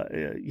 10.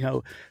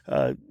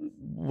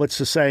 What's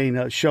the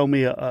saying? Show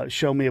me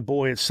a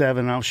boy at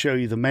 7, and I'll show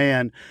you the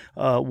man.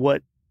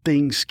 What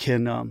things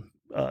can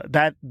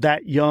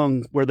that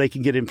young where they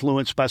can get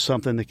influenced by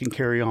something that can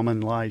carry on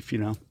in life. You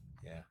know.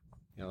 Yeah.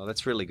 Well,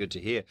 that's really good to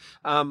hear.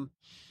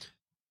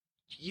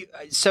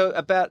 So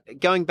about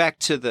going back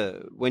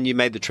to when you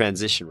made the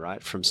transition,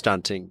 right, from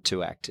stunting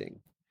to acting,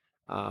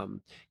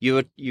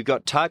 you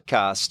got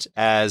typecast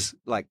as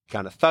like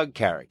kind of thug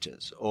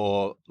characters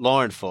or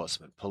law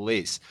enforcement,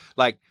 police.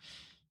 Like,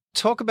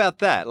 talk about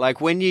that.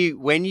 Like when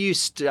you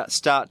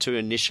start to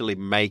initially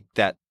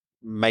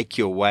make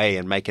your way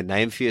and make a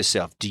name for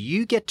yourself, do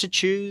you get to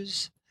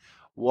choose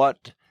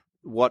what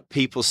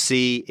people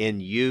see in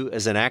you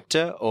as an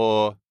actor,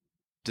 or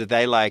do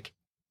they like,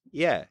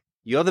 yeah,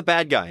 you're the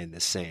bad guy in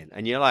this scene,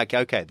 and you're like,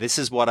 okay, this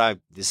is what I'm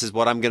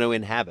going to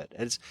inhabit.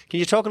 Can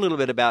you talk a little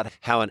bit about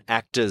how an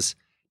actor's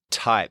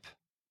type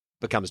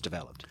becomes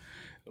developed?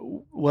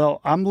 Well,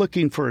 I'm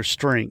looking for a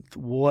strength.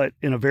 What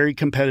in a very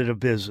competitive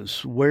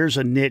business, where's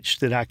a niche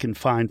that I can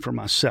find for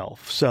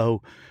myself?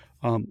 So,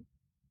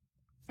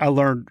 I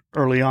learned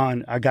early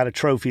on. I got a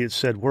trophy that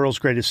said "World's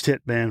Greatest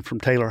Hitman" from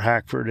Taylor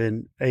Hackford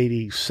in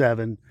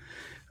 '87.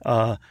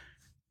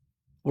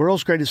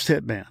 World's Greatest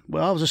Hitman.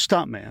 Well, I was a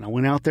stuntman. I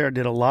went out there,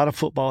 did a lot of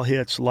football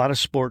hits, a lot of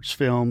sports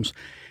films.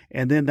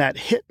 And then that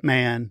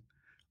Hitman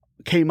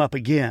came up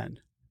again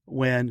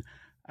when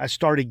I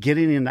started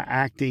getting into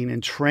acting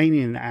and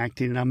training in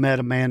acting. And I met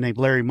a man named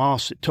Larry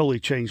Moss that totally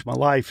changed my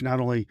life, not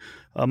only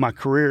my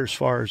career as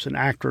far as an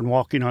actor and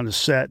walking on the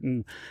set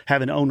and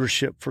having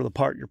ownership for the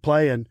part you're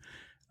playing.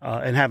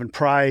 and having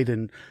pride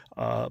and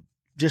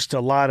just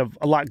a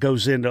lot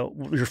goes into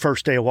your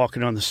first day of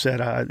walking on the set.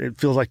 It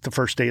feels like the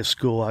first day of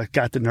school. I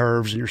got the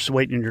nerves, and you're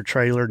waiting in your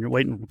trailer, and you're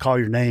waiting to call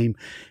your name.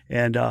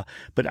 And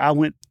but I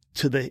went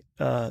to the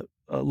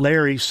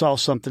Larry saw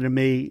something in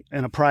me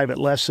in a private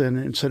lesson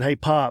and said, "Hey,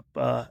 Pop,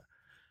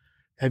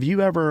 have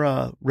you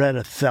ever read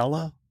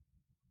Othello?"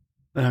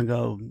 And I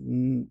go,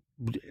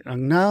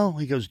 "No."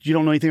 He goes, "You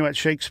don't know anything about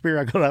Shakespeare?"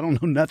 I go, "I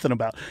don't know nothing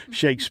about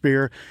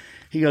Shakespeare."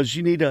 He goes,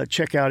 "You need to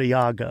check out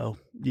Iago.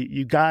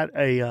 You got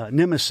a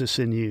nemesis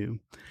in you,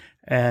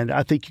 and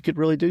I think you could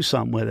really do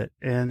something with it."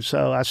 And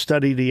so I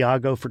studied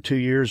Iago for 2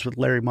 years with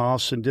Larry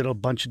Moss and did a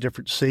bunch of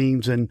different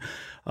scenes. And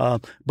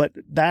but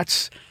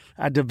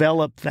I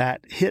developed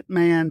that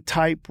hitman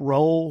type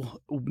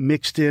role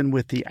mixed in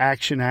with the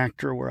action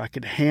actor where I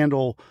could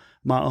handle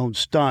my own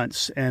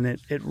stunts. And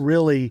it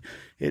really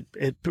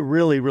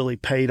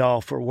paid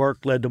off. For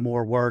work led to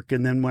more work.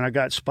 And then when I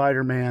got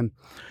Spider-Man,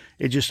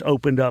 it just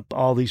opened up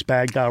all these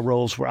bad guy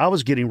roles where I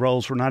was getting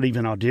roles where not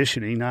even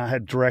auditioning. I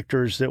had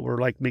directors that were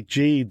like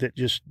McGee that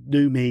just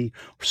knew me,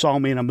 saw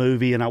me in a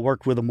movie, and I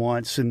worked with him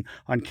once and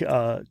on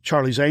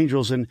Charlie's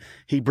Angels, and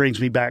he brings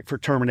me back for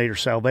Terminator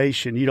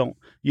Salvation. You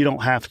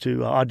don't have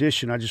to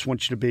audition. I just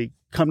want you to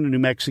come to New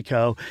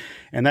Mexico.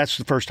 And that's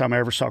the first time I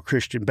ever saw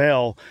Christian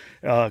Bale.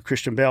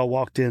 Christian Bale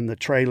walked in the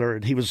trailer,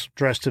 and he was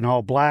dressed in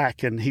all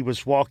black, and he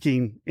was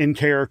walking in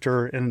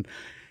character, and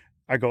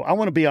I go, I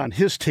want to be on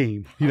his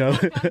team,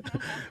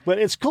 But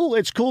it's cool.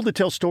 It's cool to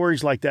tell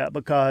stories like that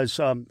because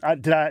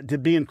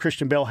did me and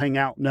Christian Bale hang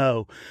out?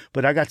 No,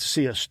 but I got to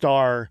see a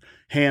star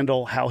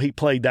handle how he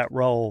played that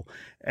role,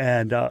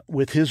 and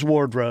with his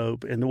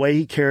wardrobe and the way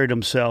he carried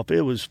himself,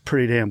 it was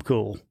pretty damn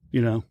cool,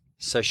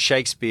 So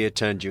Shakespeare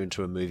turned you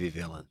into a movie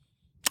villain.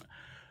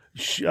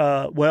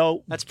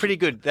 Well, that's pretty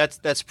good.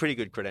 That's pretty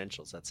good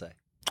credentials, I'd say.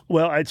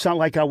 Well, it's not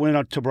like I went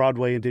up to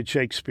Broadway and did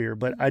Shakespeare,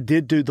 but I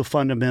did do the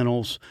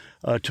fundamentals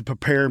to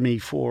prepare me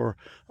for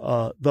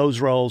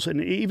those roles.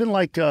 And even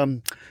like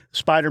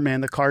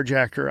Spider-Man, the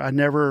carjacker,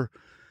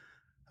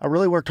 I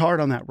really worked hard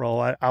on that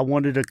role. I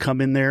wanted to come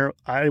in there.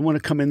 I didn't want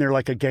to come in there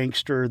like a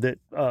gangster that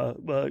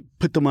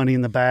put the money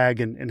in the bag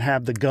and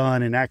have the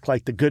gun and act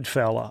like the good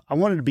fella. I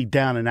wanted to be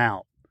down and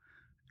out.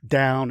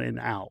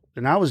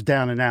 And I was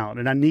down and out,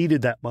 and I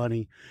needed that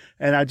money.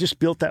 And I just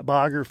built that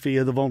biography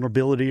of the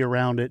vulnerability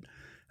around it.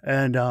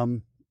 And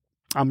I'm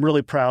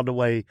really proud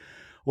I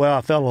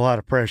felt a lot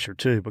of pressure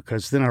too,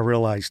 because then I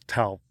realized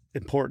how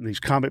important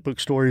these comic book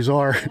stories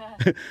are,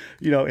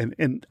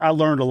 and I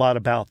learned a lot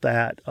about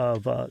that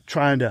of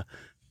trying to,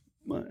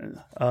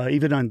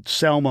 even on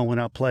Selma, when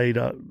I played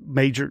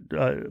Major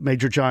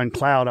John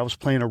Cloud, I was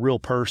playing a real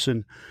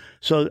person.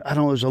 So I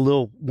don't know, there's a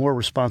little more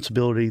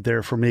responsibility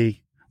there for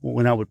me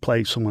when I would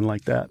play someone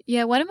like that.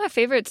 Yeah, one of my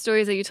favorite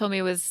stories that you told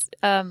me was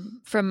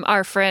from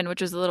Our Friend,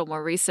 which was a little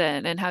more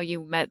recent, and how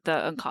you met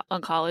the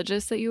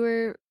oncologist that you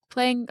were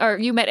playing, or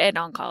you met an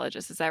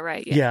oncologist. Is that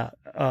right? Yeah.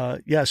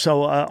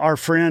 So Our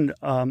Friend,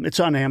 it's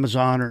on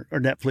Amazon or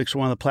Netflix or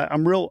one of the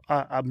I'm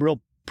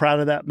real proud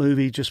of that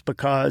movie just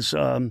because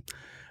Casey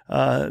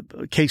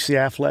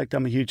Affleck,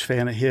 I'm a huge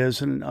fan of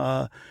his, and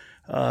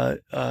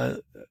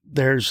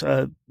there's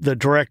the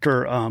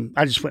director.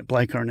 I just went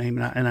blank on her name,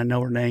 and I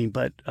know her name,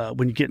 but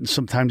when you get in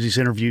sometimes these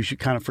interviews, you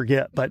kind of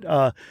forget. But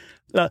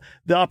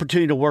the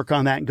opportunity to work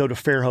on that and go to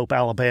Fairhope,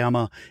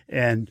 Alabama,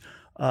 and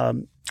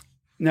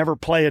never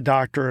play a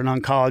doctor, an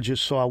oncologist.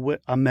 So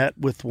I met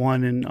with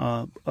one in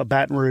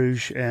Baton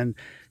Rouge, and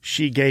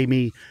she gave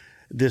me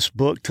this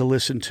book to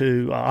listen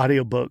to,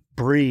 audiobook,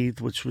 Breathe,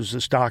 which was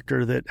this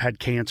doctor that had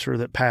cancer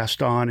that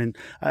passed on. And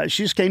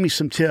she just gave me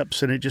some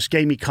tips, and it just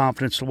gave me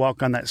confidence to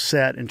walk on that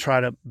set and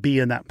try to be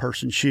in that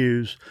person's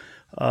shoes.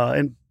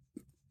 And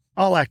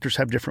all actors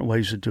have different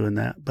ways of doing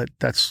that, but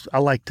I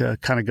like to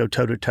kind of go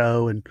toe to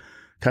toe and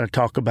kind of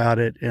talk about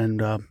it and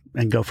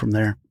go from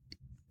there.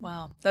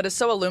 Wow. That is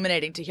so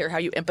illuminating to hear how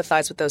you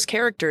empathize with those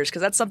characters,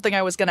 because that's something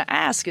I was going to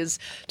ask. Is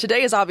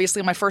today is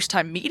obviously my first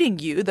time meeting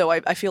you, though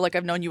I feel like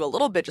I've known you a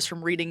little bit just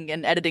from reading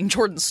and editing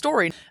Jordan's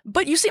story.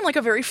 But you seem like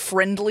a very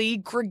friendly,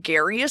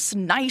 gregarious,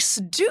 nice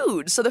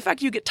dude. So the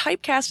fact you get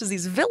typecast as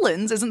these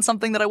villains isn't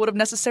something that I would have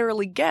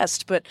necessarily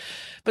guessed. But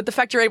the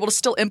fact you're able to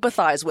still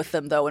empathize with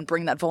them, though, and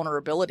bring that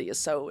vulnerability is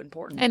so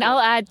important. And I'll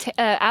add,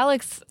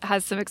 Alex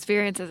has some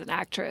experience as an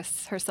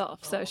actress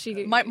herself. So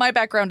my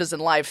background is in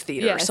live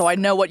theater, yes. So I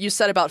know what you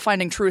said about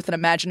finding truth in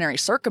imaginary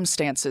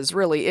circumstances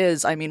really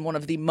is, one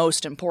of the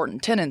most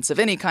important tenets of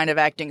any kind of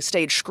acting,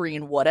 stage,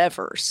 screen,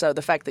 whatever. So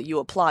the fact that you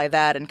apply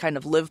that and kind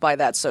of live by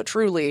that so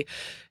truly,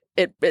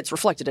 it's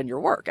reflected in your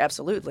work.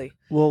 Absolutely.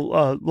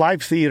 Well,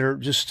 live theater,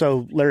 just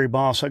so Larry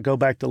Moss, I go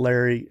back to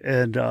Larry,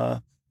 and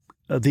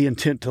The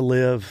Intent to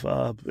Live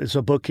is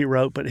a book he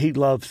wrote, but he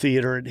loved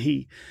theater, and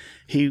he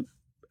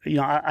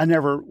I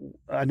never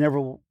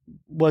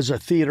was a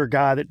theater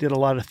guy that did a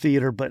lot of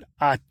theater, but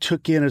I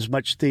took in as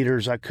much theater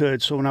as I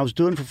could. So when I was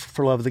doing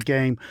for Love of the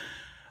Game,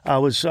 I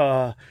was,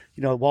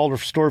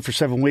 Waldorf Story for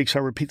 7 weeks. I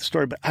repeat the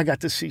story, but I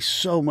got to see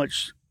so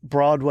much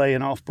Broadway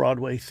and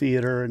off-Broadway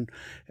theater,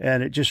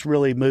 and it just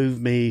really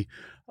moved me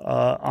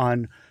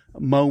on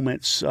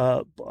moments,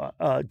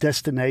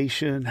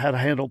 destination, how to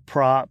handle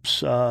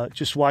props,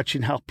 just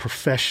watching how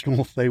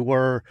professional they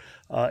were.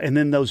 And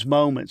then those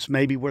moments,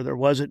 maybe where there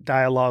wasn't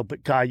dialogue,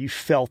 but God, you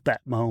felt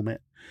that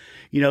moment.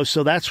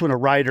 So that's when a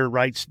writer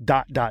writes ...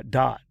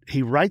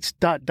 He writes ...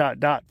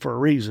 for a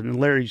reason. And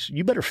Larry's,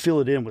 you better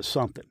fill it in with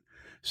something.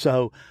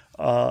 So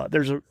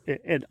there's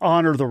an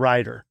honor the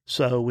writer.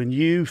 So when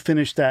you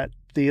finish that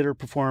theater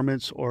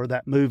performance or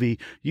that movie,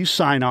 you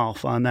sign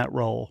off on that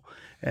role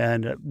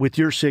and with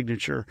your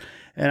signature.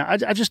 And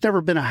I've just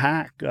never been a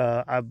hack.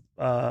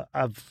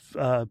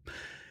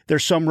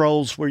 There's some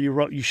roles where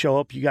you show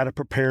up, you got to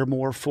prepare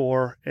more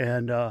for.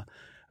 And,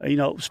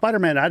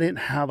 Spider-Man, I didn't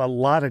have a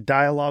lot of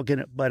dialogue in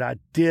it, but I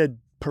did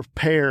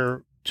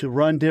prepare to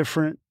run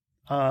different.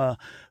 My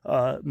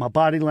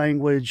body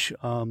language,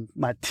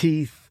 my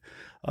teeth.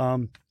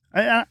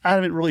 I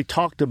haven't really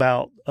talked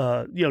about,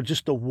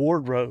 just the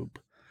wardrobe,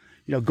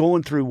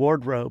 going through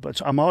wardrobe.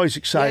 I'm always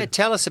excited. Yeah,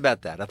 tell us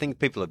about that. I think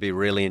people would be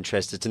really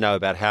interested to know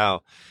about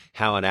how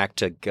an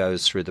actor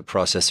goes through the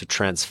process of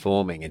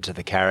transforming into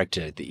the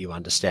character that you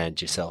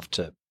understand yourself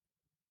to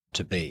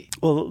be.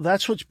 Well,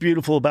 that's what's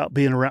beautiful about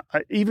being around.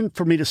 Even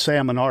for me to say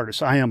I'm an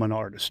artist, I am an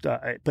artist.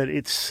 But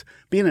it's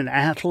being an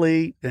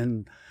athlete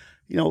and,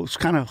 it's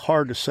kind of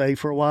hard to say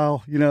for a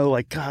while,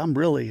 God, I'm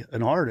really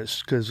an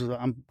artist because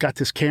I've got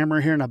this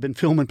camera here and I've been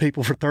filming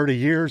people for 30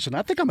 years. And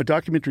I think I'm a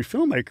documentary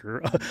filmmaker.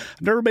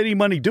 I've never made any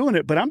money doing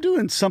it, but I'm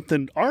doing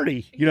something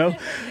arty,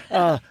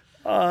 I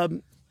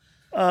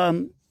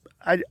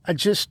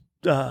just,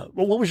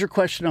 what was your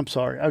question? I'm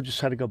sorry. I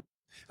just had to go.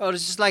 Oh,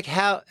 it's just like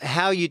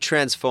how you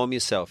transform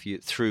yourself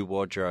through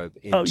wardrobe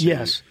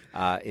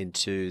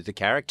into the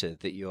character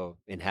that you're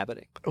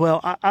inhabiting. Well,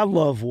 I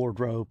love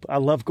wardrobe. I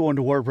love going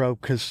to wardrobe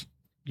because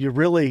you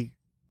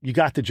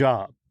got the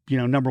job.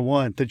 Number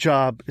one, the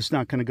job is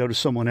not going to go to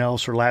someone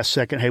else or last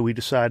second, hey, we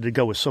decided to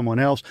go with someone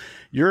else.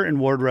 You're in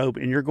wardrobe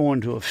and you're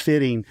going to a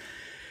fitting.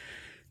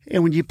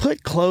 And when you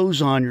put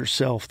clothes on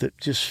yourself that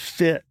just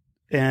fit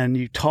and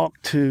you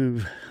talk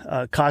to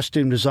a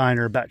costume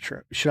designer about,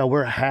 should I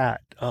wear a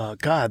hat?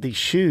 God, these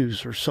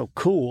shoes are so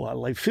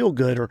cool. They feel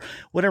good or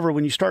whatever.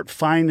 When you start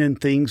finding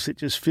things that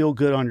just feel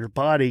good on your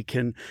body,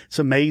 it's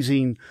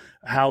amazing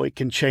how it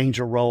can change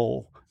a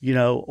role,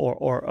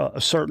 or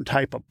a certain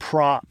type of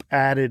prop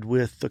added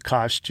with the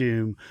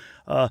costume.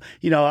 I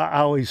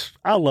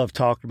love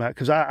talking about it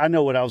because I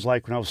know what I was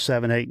like when I was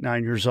 7, 8,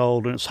 9 years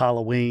old and it's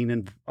Halloween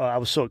and I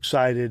was so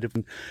excited.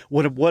 And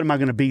what am I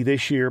going to be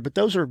this year? But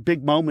those are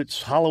big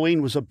moments.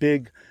 Halloween was a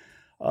big,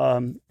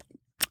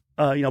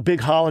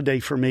 big holiday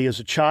for me as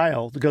a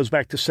child. It goes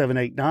back to 7,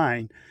 8,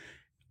 9.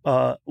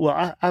 I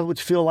would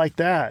feel like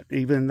that,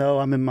 even though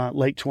I'm in my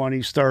late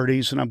 20s,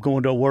 30s, and I'm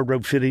going to a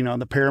wardrobe fitting on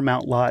the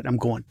Paramount lot. I'm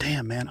going,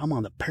 damn, man, I'm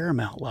on the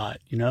Paramount lot,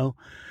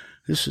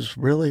 This is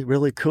really,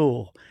 really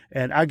cool.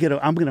 And I'm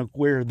going to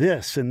wear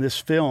this in this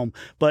film.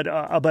 But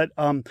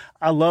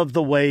I love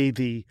the way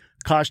the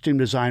costume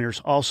designers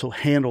also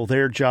handle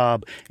their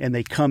job and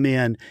they come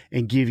in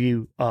and give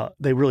you,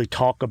 they really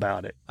talk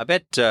about it. I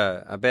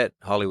bet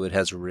Hollywood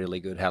has really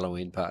good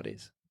Halloween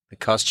parties. The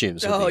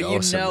costumes would be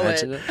awesome. You know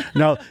Imagine it.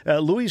 No,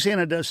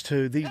 Louisiana does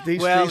too.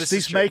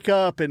 These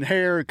makeup and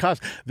hair and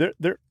costumes,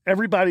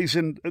 everybody's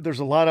in, there's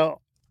a lot of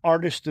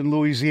artists in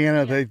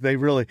Louisiana. Yeah. They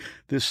really,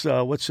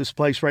 what's this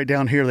place right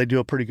down here? They do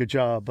a pretty good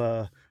job.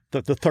 The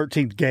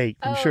 13th Gate,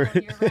 I'm sure.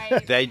 You're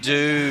right. They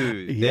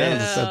do.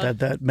 Yeah.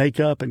 That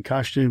makeup and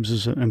costumes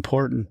is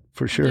important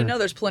for sure.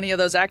 There's plenty of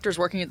those actors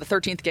working at the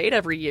 13th Gate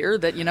every year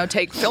that,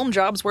 take film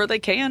jobs where they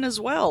can as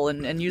well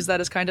and use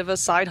that as kind of a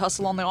side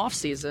hustle on the off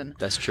season.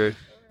 That's true.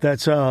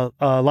 That's a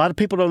lot of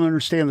people don't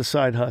understand the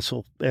side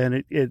hustle,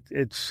 and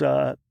it's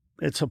a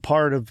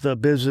part of the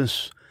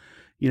business,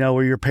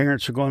 where your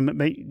parents are going,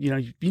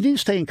 you need to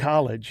stay in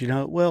college,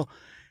 well,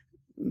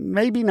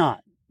 maybe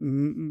not.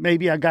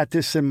 Maybe I got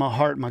this in my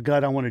heart, my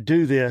gut, I want to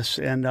do this.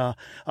 And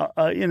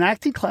in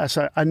acting class,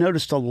 I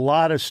noticed a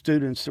lot of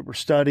students that were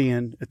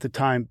studying at the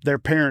time, their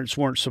parents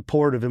weren't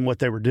supportive in what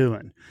they were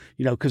doing,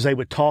 because they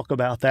would talk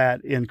about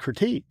that in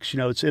critiques.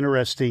 It's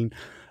interesting.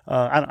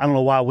 I don't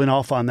know why I went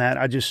off on that.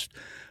 I just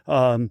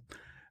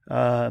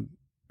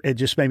it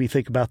just made me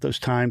think about those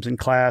times in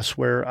class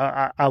where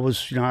I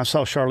was, I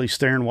saw Charlize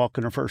Theron walk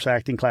in her first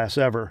acting class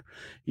ever,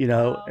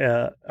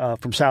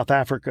 from South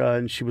Africa,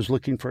 and she was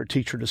looking for a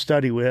teacher to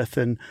study with.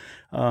 And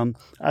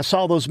I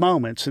saw those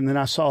moments, and then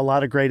I saw a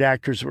lot of great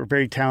actors that were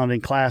very talented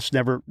in class,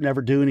 never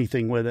do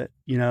anything with it,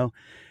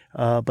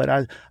 But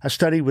I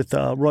studied with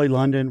Roy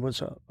London,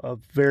 was a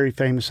very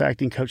famous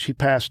acting coach. He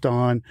passed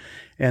on.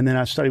 And then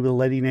I studied with a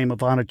lady named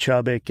Ivana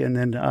Chubbuck. And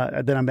then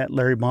I met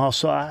Larry Moss.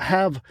 So I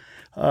have,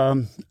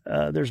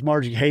 there's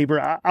Margie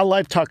Haber. I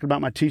like talking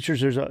about my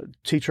teachers. There's a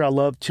teacher I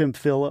love, Tim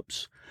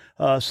Phillips.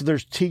 So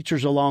there's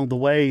teachers along the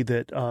way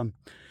that,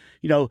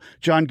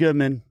 John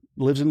Goodman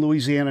lives in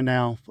Louisiana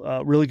now.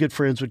 Really good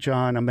friends with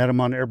John. I met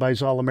him on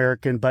Everybody's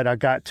All-American, but I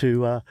got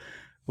to,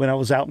 when I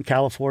was out in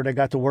California, I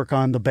got to work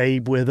on The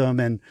Babe with him.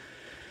 And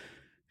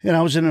And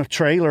I was in a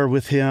trailer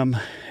with him,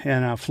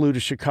 and I flew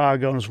to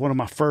Chicago, and it was one of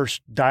my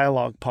first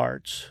dialogue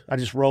parts. I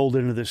just rolled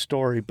into this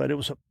story, but it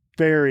was a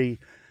very,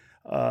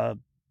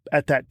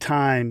 at that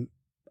time,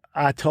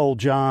 I told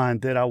John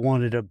that I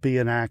wanted to be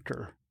an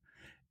actor.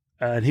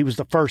 And he was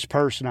the first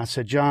person. I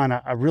said, John,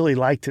 I really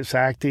like this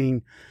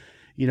acting,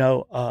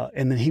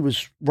 and then he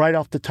was right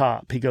off the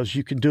top. He goes,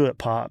 you can do it,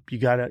 Pop. You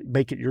got to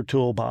make it your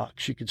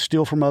toolbox. You can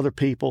steal from other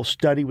people,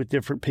 study with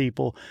different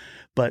people,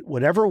 but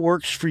whatever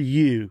works for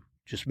you,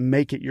 just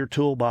make it your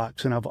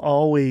toolbox. And I've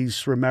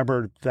always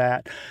remembered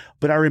that.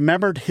 But I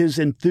remembered his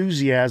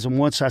enthusiasm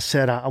once I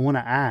said, I want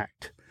to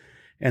act.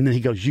 And then he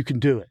goes, you can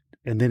do it.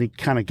 And then he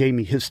kind of gave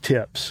me his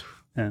tips.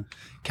 Yeah.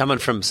 Coming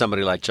from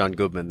somebody like John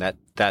Goodman, that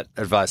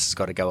advice has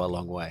got to go a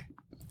long way.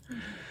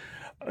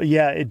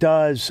 Yeah, it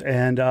does.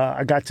 And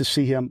I got to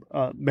see him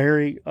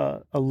marry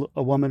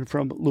a woman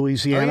from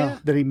Louisiana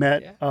that he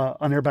met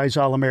on Everybody's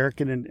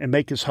All-American and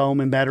make his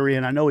home in Metairie.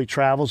 And I know he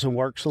travels and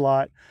works a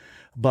lot,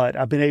 but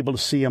I've been able to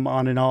see him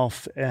on and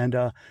off and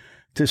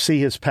to see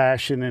his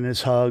passion and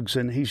his hugs.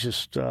 And he's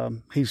just, I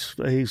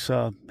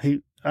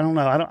don't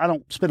know. I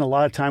don't spend a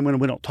lot of time with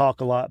him. We don't talk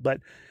a lot, but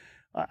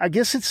I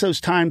guess it's those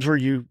times where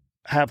you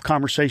have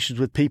conversations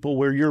with people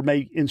where you're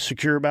maybe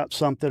insecure about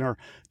something or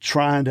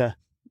trying to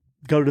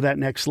go to that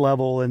next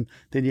level. And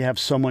then you have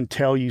someone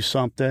tell you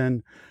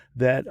something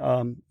that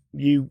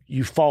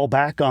you fall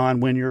back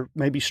on when you're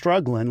maybe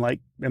struggling. Like,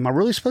 am I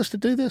really supposed to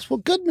do this? Well,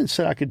 Goodman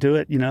said I could do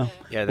it,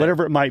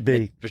 whatever it might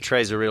be. It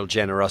betrays a real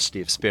generosity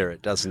of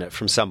spirit, doesn't it,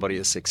 from somebody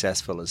as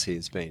successful as he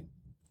has been?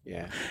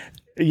 Yeah.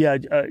 Yeah,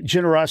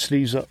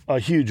 generosity is a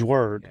huge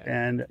word. Yeah.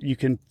 And you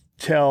can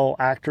tell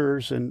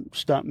actors and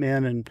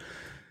stuntmen and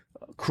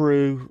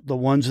crew, the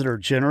ones that are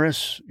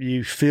generous,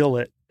 you feel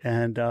it.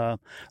 And I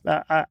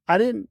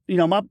didn't,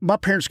 my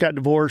parents got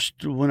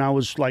divorced when I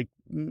was like,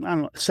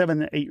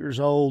 7, 8 years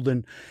old.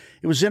 And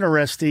it was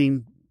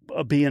interesting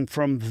being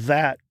from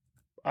that.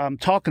 I'm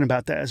talking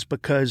about that is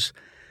because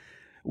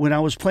when I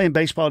was playing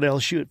baseball at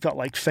LSU, it felt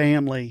like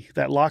family.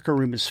 That locker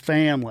room is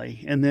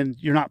family. And then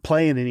you're not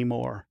playing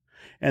anymore.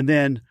 And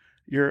then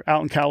you're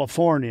out in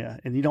California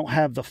and you don't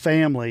have the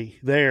family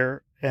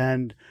there.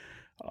 And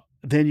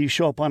then you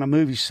show up on a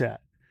movie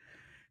set.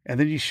 And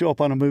then you show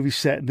up on a movie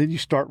set and then you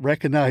start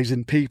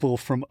recognizing people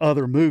from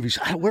other movies.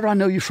 Where do I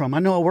know you from? I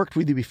know I worked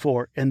with you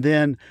before. And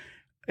then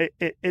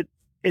it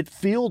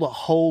filled a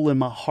hole in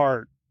my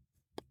heart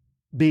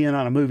being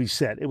on a movie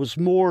set. It was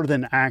more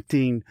than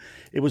acting.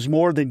 It was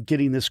more than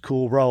getting this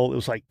cool role. It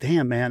was like,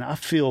 damn, man, I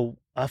feel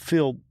a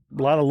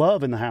lot of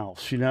love in the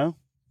house,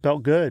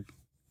 felt good.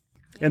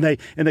 And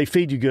they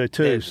feed you good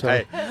too.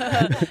 So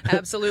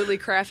absolutely,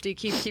 Crafty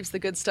keeps the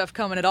good stuff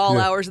coming at all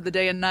hours of the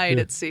day and night.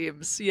 It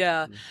seems,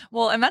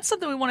 Well, and that's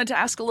something we wanted to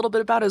ask a little bit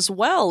about as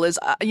well. Is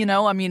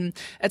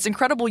it's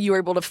incredible you were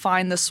able to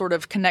find this sort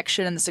of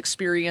connection and this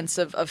experience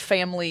of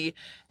family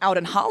out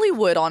in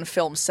Hollywood on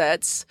film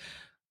sets.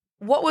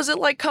 What was it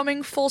like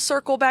coming full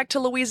circle back to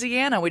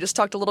Louisiana? We just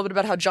talked a little bit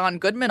about how John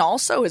Goodman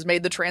also has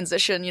made the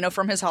transition,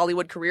 from his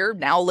Hollywood career,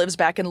 now lives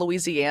back in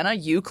Louisiana.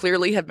 You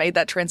clearly have made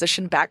that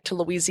transition back to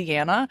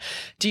Louisiana.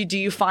 Do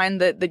you find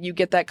that you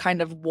get that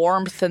kind of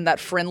warmth and that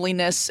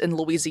friendliness in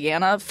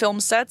Louisiana film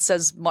sets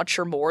as much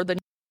or more than?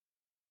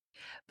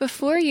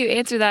 Before you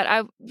answer that,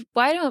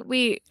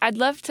 I'd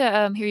love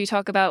to hear you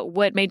talk about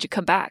what made you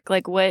come back.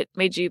 Like, what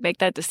made you make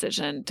that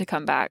decision to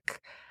come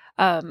back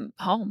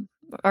home?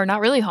 Or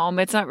not really home.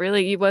 It's not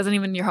really, it wasn't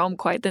even your home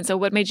quite then. So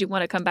what made you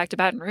want to come back to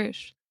Baton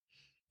Rouge?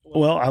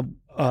 Well,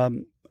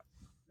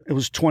 it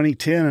was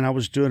 2010 and I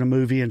was doing a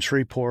movie in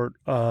Shreveport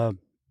called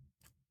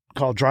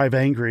Drive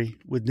Angry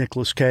with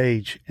Nicolas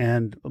Cage.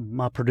 And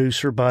my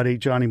producer buddy,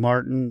 Johnny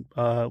Martin,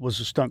 was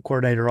a stunt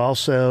coordinator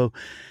also.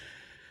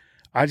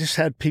 I just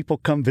had people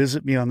come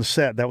visit me on the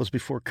set. That was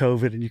before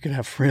COVID, and you could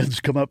have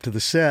friends come up to the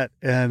set.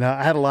 And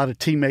I had a lot of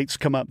teammates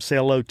come up and say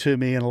hello to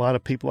me, and a lot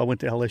of people I went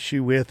to LSU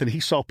with. And he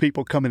saw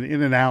people coming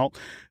in and out,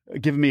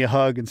 giving me a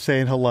hug and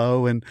saying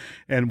hello, and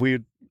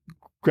we'd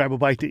grab a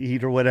bite to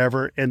eat or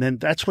whatever. And then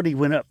that's when he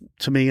went up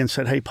to me and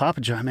said, "Hey,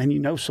 Papa John,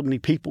 man, so many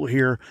people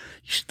here.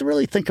 You should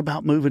really think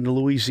about moving to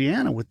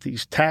Louisiana with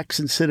these tax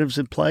incentives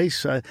in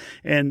place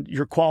and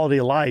your quality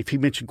of life." He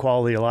mentioned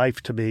quality of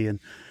life to me,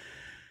 and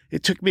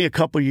it took me a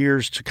couple of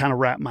years to kind of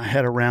wrap my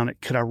head around it.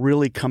 Could I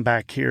really come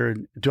back here?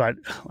 And I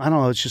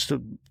don't know. It's just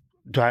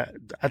I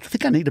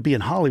think I need to be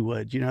in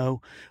Hollywood,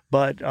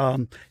 But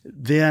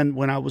then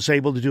when I was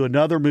able to do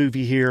another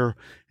movie here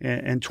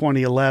in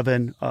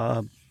 2011,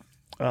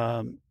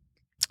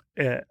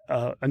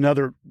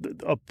 another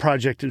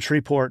project in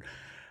Shreveport,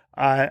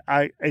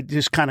 it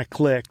just kind of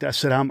clicked. I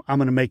said, I'm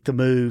going to make the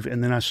move.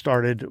 And then I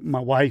started, my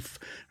wife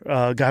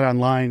got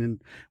online and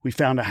we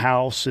found a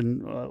house,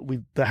 and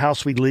the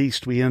house we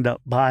leased, we ended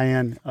up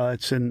buying.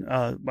 It's in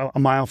a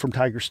mile from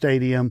Tiger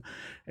Stadium.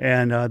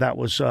 And that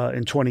was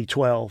in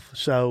 2012.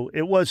 So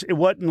it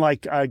wasn't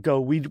like I go,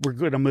 we're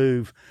going to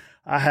move.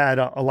 I had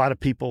a lot of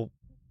people.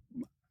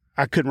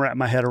 I couldn't wrap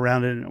my head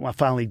around it, and I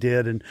finally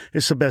did. And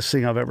it's the best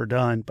thing I've ever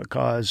done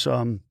because,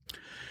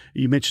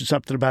 you mentioned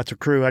something about the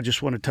crew. I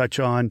just want to touch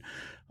on,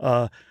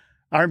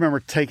 I remember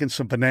taking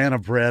some banana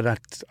bread.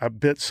 I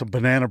bit some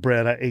banana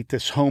bread. I ate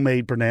this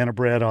homemade banana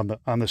bread on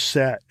the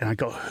set, and I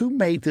go, "Who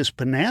made this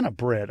banana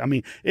bread?" I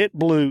mean, it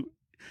blew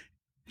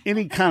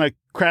any kind of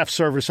craft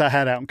service I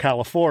had out in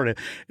California.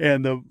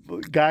 And the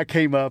guy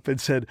came up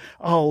and said,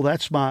 "Oh,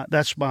 that's my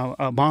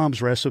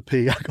mom's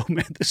recipe." I go,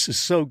 "Man, this is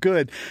so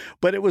good."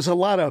 But it was a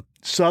lot of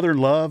Southern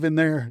love in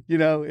there,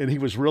 and he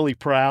was really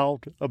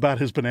proud about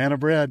his banana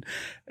bread.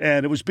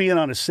 And it was being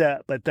on a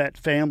set, but that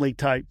family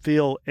type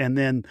feel. And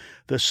then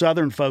the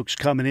Southern folks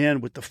coming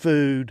in with the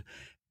food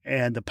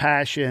and the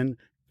passion.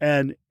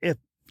 And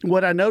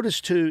what I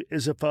noticed too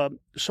is if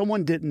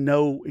someone didn't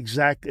know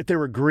exactly, if they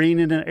were green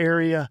in an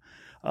area,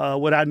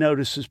 what I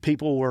noticed is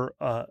people were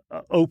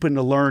open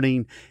to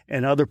learning,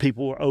 and other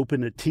people were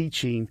open to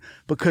teaching,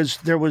 because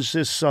there was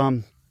this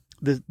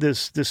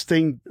this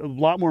thing. A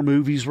lot more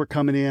movies were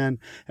coming in,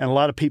 and a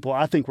lot of people,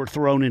 I think, were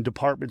thrown in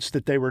departments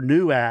that they were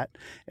new at,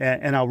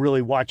 and I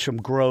really watched them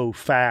grow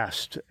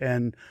fast.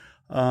 And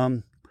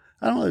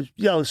I don't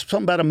know, it's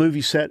something about a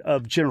movie set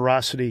of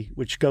generosity,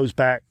 which goes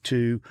back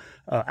to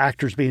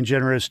actors being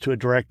generous, to a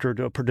director,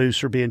 to a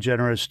producer being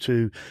generous,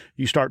 to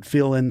you start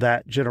feeling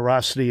that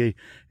generosity,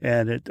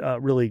 and it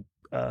really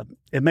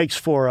it makes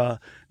for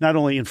not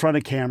only in front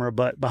of camera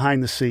but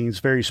behind the scenes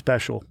very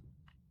special.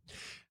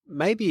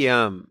 Maybe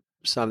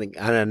something,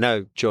 I don't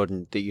know,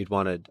 Jordan, that you'd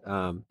wanted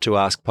to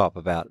ask Pop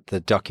about the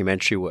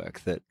documentary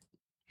work that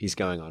he's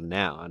going on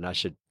now, and I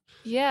should.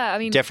 Yeah, I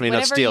mean, definitely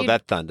not steal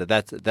that thunder.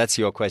 That's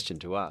your question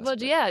to ask. Well,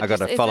 yeah, I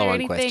got a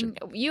follow-on question.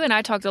 You and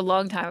I talked a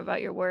long time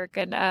about your work,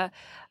 and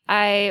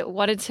I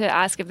wanted to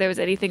ask if there was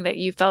anything that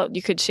you felt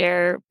you could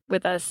share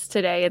with us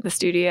today in the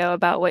studio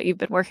about what you've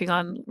been working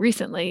on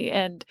recently,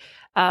 and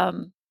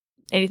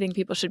anything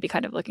people should be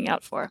kind of looking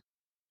out for.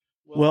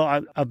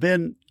 Well, I've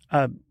been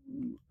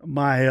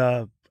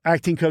my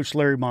acting coach,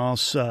 Larry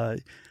Moss. I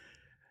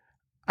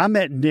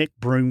met Nick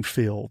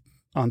Broomfield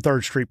on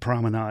 3rd Street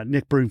Promenade.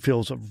 Nick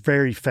Broomfield's a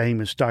very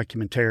famous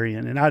documentarian,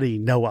 and I didn't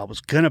even know I was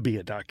going to be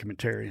a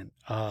documentarian.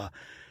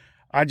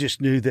 I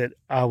just knew that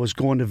I was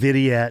going to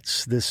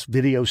Videttes, this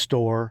video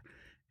store,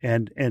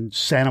 and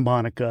Santa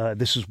Monica.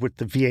 This is with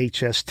the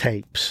VHS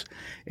tapes,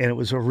 and it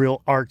was a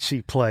real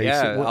artsy place.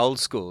 Yeah, old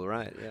school,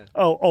 right? Yeah.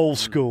 Oh, old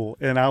school.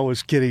 And I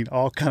was getting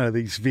all kind of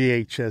these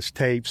VHS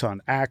tapes on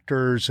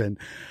actors and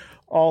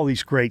all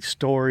these great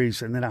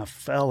stories. And then I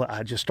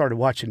just started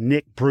watching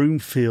Nick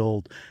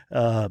Broomfield,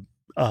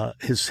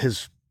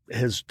 his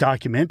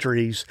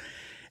documentaries,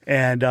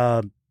 and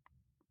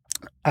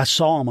I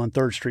saw him on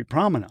 3rd Street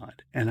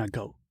Promenade, and I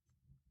go,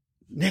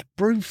 "Nick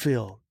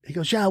Broomfield." He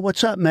goes, "Yeah,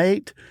 what's up,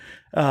 mate?"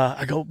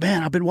 I go,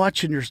 "Man, I've been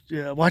watching your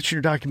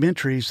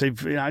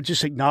documentaries." I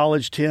just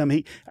acknowledged him.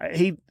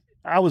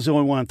 I was the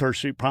only one on 3rd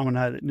Street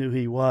Promenade that knew who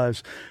he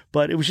was,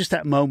 but it was just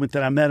that moment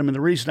that I met him. And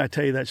the reason I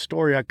tell you that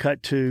story, I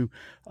cut to,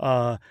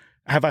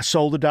 have I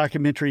sold a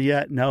documentary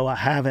yet? No, I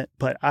haven't,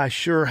 but I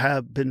sure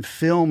have been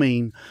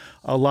filming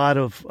a lot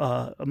of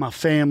my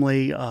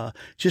family,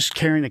 just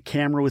carrying a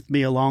camera with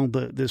me along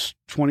this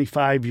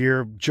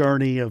 25-year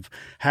journey of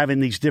having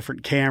these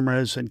different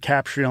cameras and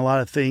capturing a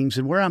lot of things.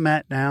 And where I'm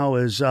at now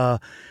is I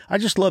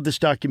just love this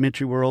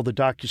documentary world, the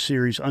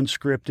docuseries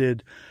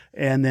Unscripted.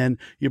 And then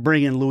you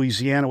bring in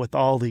Louisiana with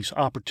all these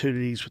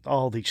opportunities, with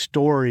all these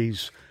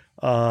stories,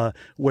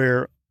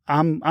 where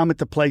I'm at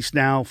the place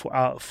now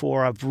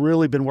for I've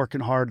really been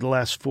working hard the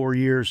last 4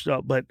 years.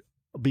 But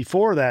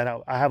before that,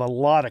 I have a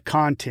lot of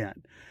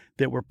content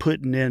that we're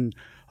putting in,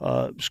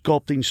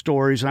 sculpting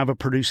stories. And I have a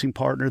producing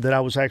partner that I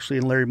was actually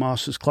in Larry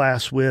Moss's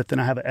class with. And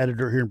I have an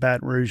editor here in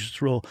Baton Rouge.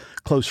 It's a real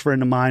close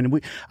friend of mine.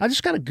 And I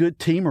just got a good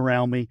team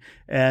around me.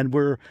 And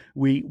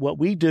what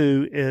we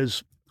do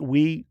is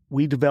we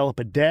develop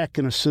a deck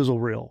and a sizzle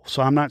reel.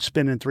 So I'm not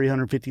spending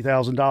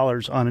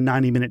 $350,000 on a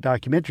 90-minute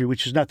documentary,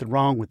 which is nothing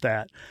wrong with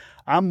that.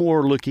 I'm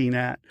more looking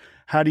at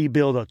how do you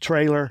build a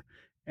trailer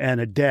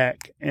and a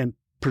deck and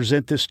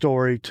present this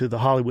story to the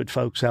Hollywood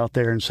folks out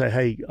there and say,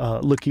 hey,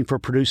 looking for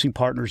producing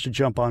partners to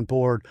jump on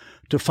board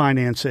to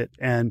finance it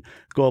and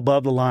go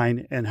above the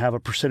line and have a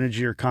percentage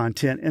of your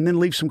content, and then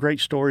leave some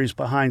great stories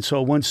behind.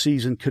 So one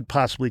season could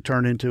possibly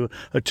turn into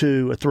a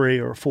 2, a 3,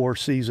 or a 4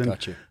 season.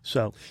 Gotcha.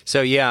 So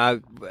yeah,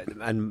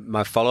 and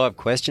my follow-up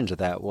question to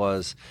that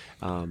was,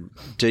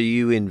 do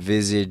you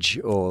envisage,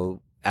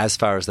 or as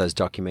far as those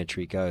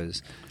documentary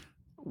goes,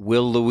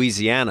 will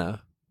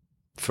Louisiana,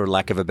 for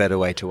lack of a better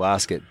way to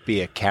ask it,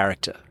 be a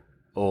character,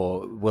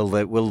 or will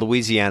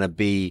Louisiana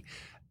be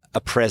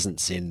a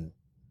presence in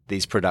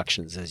these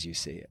productions as you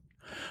see it?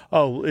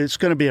 Oh, it's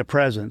going to be a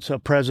presence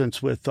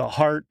with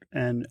heart,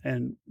 and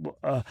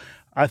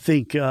I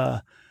think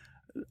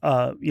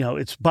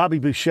it's Bobby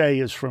Boucher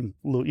is from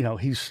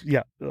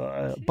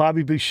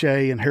Bobby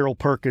Boucher and Harold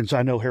Perkins.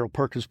 I know Harold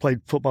Perkins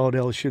played football at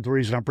LSU. The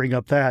reason I bring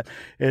up that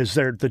is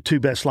they're the 2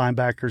 best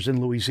linebackers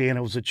in Louisiana.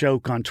 It was a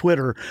joke on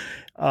Twitter.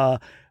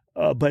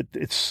 But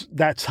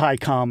that's high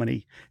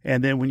comedy.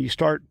 And then when you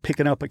start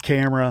picking up a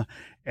camera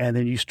and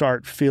then you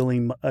start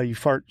filming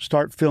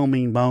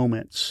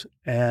moments,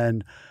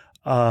 and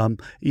I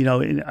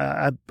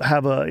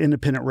have an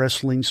independent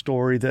wrestling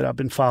story that I've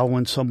been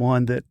following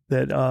someone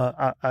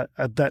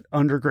that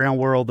underground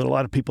world that a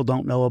lot of people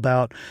don't know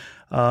about.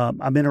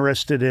 I'm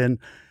interested in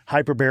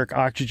hyperbaric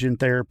oxygen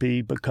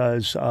therapy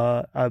because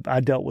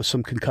I dealt with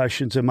some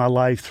concussions in my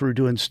life through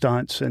doing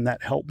stunts, and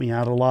that helped me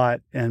out a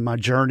lot. And my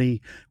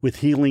journey with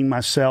healing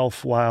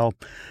myself while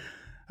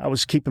I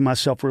was keeping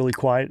myself really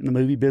quiet in the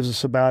movie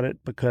business about it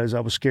because I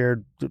was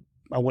scared that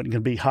I wasn't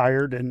going to be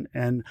hired,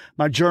 and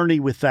my journey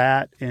with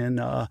that,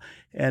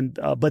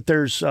 but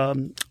there's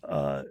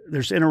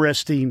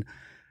interesting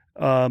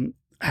how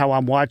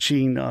I'm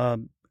watching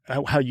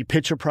how you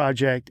pitch a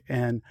project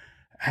and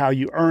how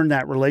you earn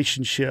that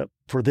relationship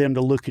for them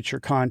to look at your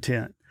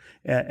content,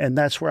 and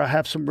that's where I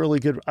have some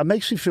really good. It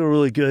makes me feel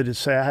really good to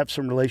say I have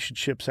some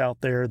relationships out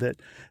there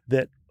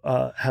that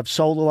have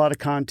sold a lot of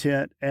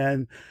content,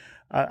 and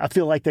I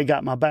feel like they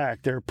got my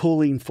back. They're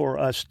pulling for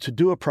us to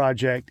do a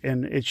project,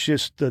 and it's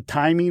just the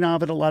timing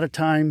of it a lot of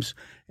times.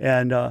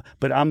 And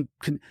but I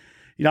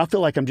feel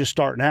like I'm just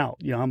starting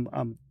out.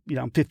 I'm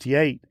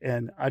 58,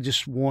 and I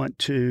just want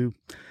to.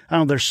 I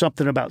don't know. There's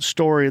something about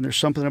story, and there's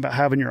something about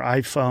having your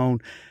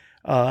iPhone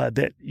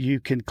that you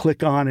can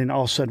click on and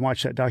all of a sudden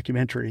watch that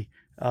documentary.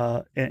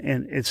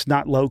 And it's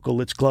not local,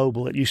 it's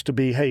global. It used to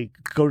be, hey,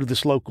 go to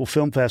this local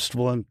film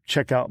festival and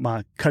check out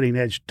my cutting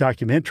edge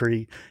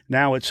documentary.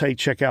 Now it's, hey,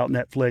 check out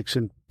Netflix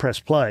and press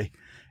play.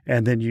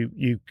 And then you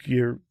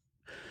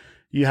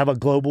have a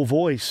global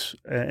voice.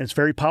 And it's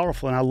very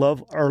powerful. And I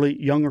love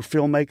younger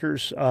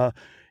filmmakers,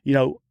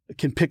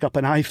 can pick up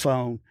an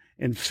iPhone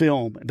and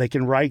film. They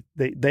can write,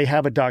 they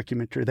have a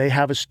documentary, they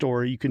have a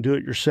story. You can do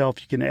it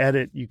yourself. You can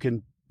edit, you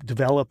can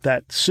develop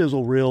that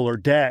sizzle reel or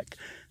deck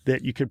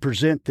that you could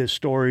present this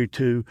story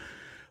to.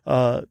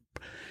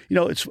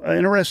 It's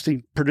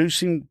interesting.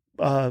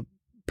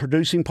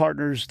 Producing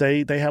partners,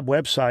 they have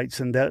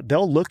websites and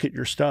they'll look at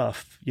your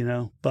stuff,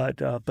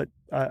 But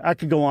I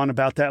could go on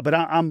about that. But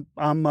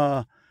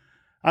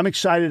I'm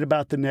excited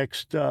about the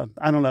next.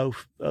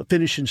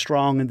 Finishing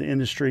strong in the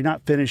industry.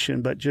 Not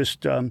finishing, but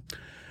just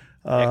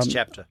next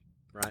chapter.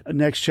 Right.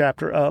 Next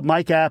chapter.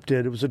 Mike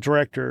Apted, it was a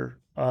director.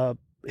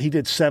 He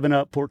did 7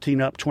 Up,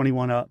 14 Up,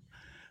 21 Up.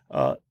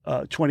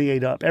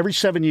 28 Up. Every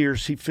 7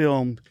 years he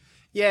filmed.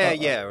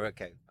 Okay.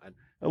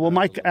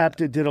 Mike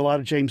Apted did a lot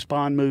of James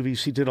Bond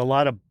movies. He did a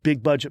lot of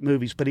big budget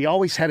movies, but he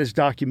always had his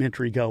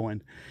documentary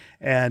going.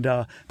 And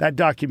that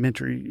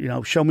documentary,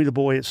 Show Me the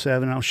Boy at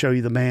 7, I'll Show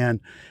You the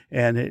Man.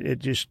 And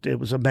it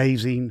was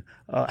amazing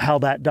how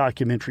that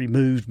documentary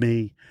moved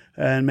me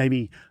and made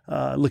me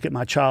look at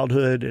my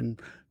childhood and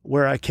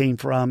where I came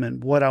from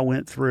and what I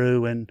went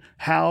through and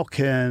how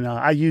can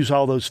I use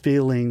all those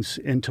feelings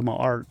into my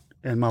art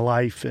and my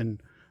life.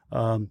 And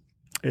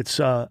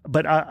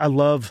but I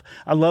love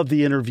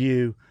the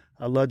interview.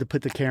 I love to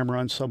put the camera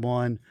on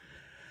someone.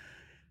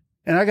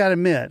 And I got to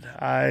admit,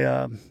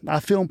 I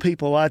film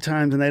people a lot of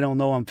times and they don't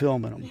know I'm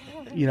filming them,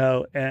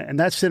 and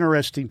that's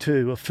interesting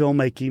too, of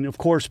filmmaking. Of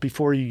course,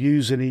 before you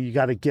use any, you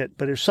got to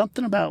but there's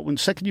something about when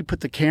second you put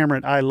the camera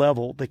at eye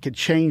level that could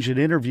change an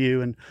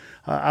interview. And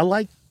I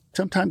like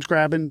sometimes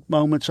grabbing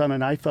moments on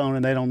an iPhone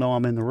and they don't know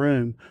I'm in the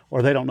room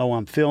or they don't know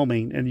I'm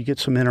filming, and you get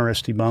some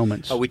interesting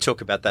moments. Oh, we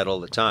talk about that all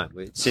the time.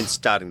 Since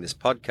starting this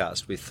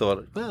podcast, we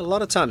thought, well, a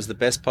lot of times the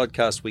best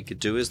podcast we could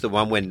do is the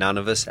one where none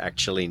of us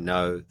actually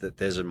know that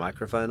there's a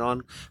microphone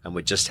on and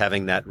we're just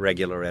having that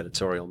regular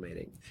editorial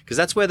meeting. Because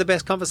that's where the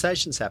best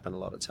conversations happen a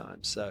lot of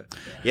times. So,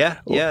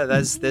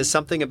 there's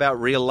something about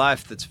real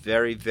life that's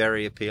very,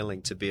 very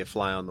appealing to be a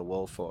fly on the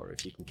wall for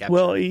if you can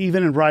capture it.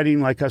 Even in writing,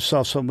 like I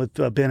saw some with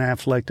Ben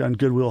Affleck on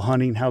Good Will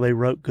Hunting, how they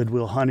wrote Good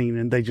Will Hunting,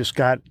 and they just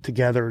got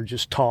together and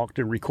just talked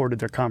and recorded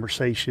their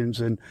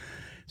conversations. And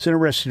it's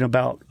interesting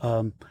about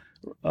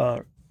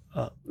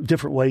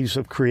different ways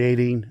of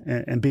creating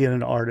and being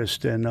an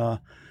artist, and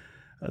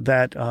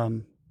that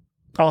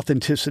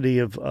authenticity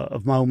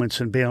of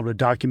moments and being able to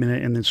document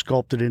it and then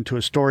sculpt it into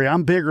a story.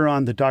 I'm bigger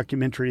on the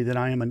documentary than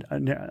I am.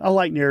 I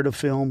like narrative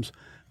films,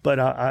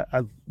 but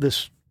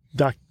this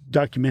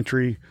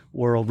documentary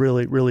world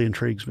really, really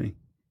intrigues me.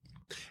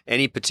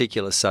 Any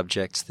particular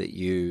subjects that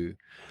you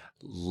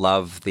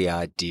love the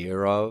idea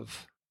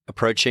of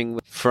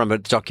approaching from a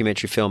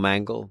documentary film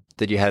angle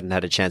that you hadn't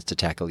had a chance to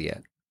tackle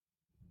yet?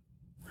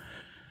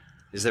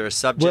 Is there a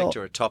subject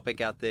or a topic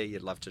out there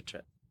you'd love to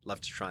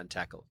try and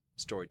tackle,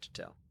 story to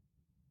tell?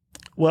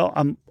 Well,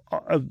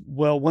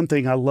 one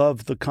thing, I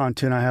love the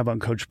content I have on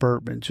Coach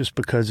Bertman just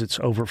because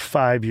it's over a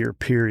 5-year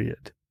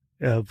period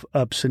of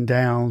ups and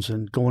downs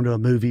and going to a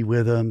movie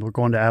with him. We're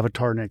going to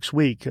Avatar next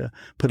week,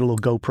 put a little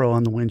GoPro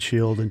on the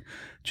windshield and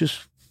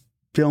just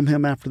film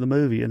him after the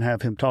movie and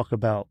have him talk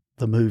about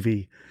the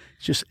movie.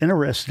 It's just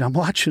interesting. I'm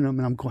watching him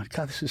and I'm going,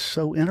 God, this is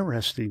so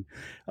interesting.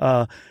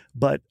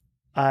 But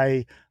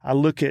I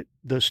look at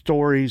the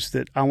stories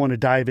that I want to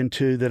dive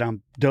into, that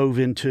I'm dove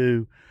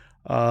into,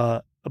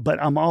 but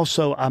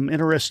I'm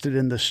interested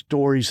in the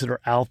stories that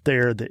are out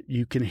there that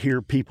you can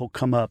hear people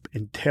come up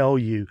and tell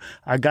you,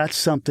 I got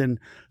something.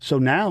 So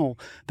now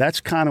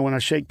that's kind of when I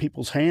shake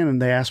people's hand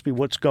and they ask me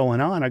what's going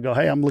on. I go,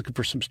 hey, I'm looking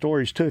for some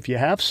stories too. If you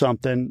have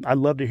something, I'd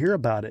love to hear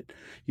about it,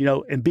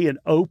 and being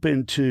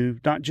open to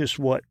not just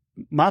what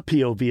my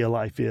POV of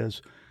life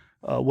is,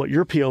 what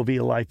your POV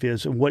of life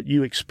is, and what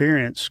you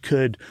experience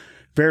could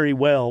very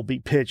well be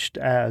pitched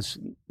as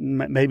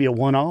maybe a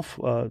one-off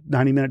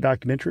 90-minute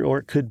documentary, or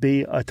it could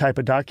be a type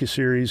of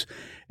docuseries.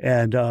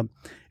 And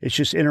it's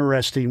just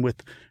interesting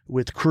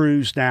with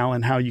crews now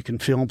and how you can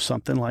film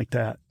something like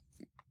that.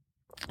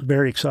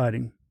 Very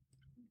exciting.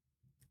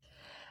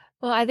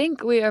 Well, I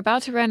think we are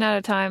about to run out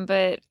of time,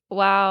 but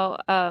wow,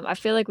 I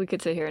feel like we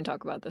could sit here and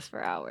talk about this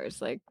for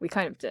hours, like we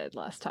kind of did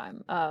last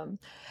time.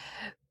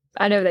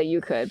 I know that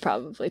you could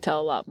probably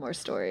tell a lot more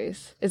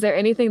stories. Is there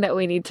anything that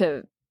we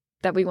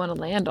want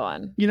to land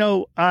on?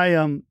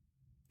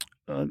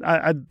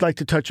 I'd like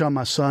to touch on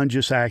my son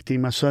just acting.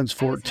 My son's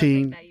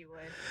 14.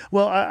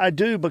 Well, I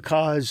do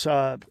because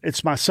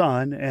it's my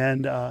son,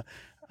 and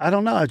I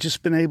don't know. I've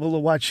just been able to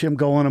watch him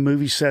go on a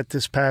movie set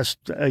this past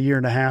a year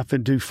and a half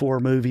and do 4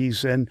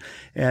 movies, and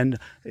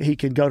he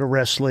can go to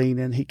wrestling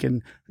and he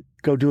can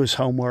go do his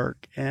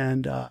homework.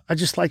 And I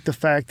just like the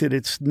fact that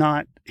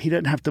he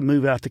doesn't have to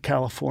move out to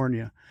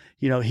California.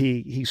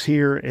 He's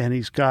here and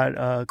he's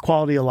got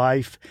quality of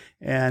life,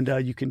 and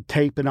you can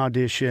tape an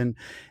audition.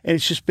 And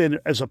it's just been,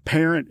 as a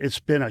parent,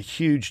 it's been a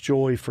huge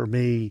joy for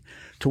me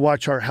to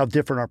watch how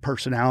different our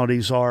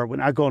personalities are.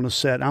 When I go on a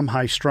set, I'm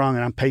high strung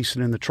and I'm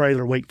pacing in the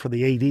trailer waiting for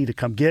the AD to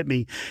come get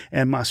me.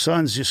 And my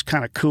son's just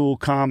kind of cool,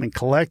 calm, and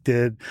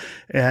collected.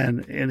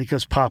 And he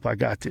goes, Pop, I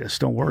got this.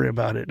 Don't worry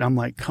about it. And I'm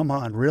like, come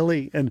on,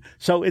 really? And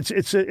so it's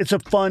a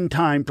fun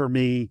time for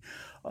me.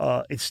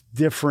 It's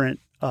different.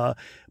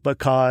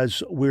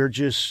 Because we're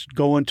just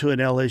going to an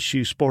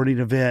LSU sporting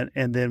event,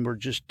 and then we're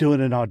just doing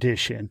an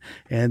audition,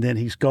 and then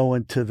he's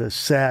going to the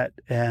set,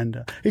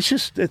 and it's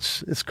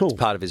cool. It's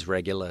part of his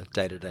regular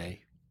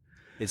day-to-day.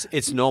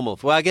 It's normal.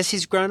 Well, I guess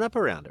he's grown up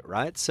around it,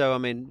 right? So, I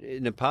mean,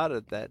 in a part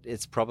of that,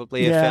 it's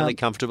probably a fairly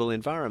comfortable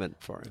environment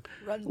for him.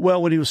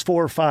 Well, when he was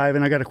 4 or 5,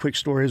 and I got a quick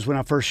story, is when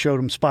I first showed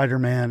him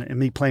Spider-Man and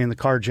me playing the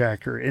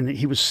carjacker, and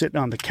he was sitting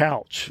on the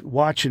couch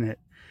watching it.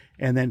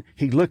 And then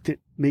he looked at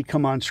me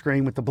come on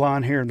screen with the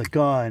blonde hair and the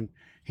gun.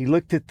 He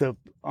looked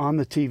on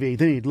the TV,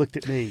 then he looked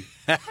at me.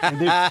 And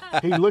then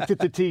he looked at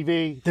the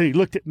TV, then he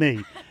looked at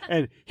me.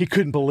 And he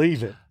couldn't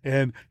believe it.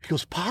 And he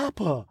goes,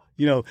 Papa,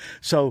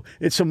 so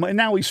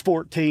now he's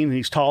 14 and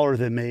he's taller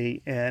than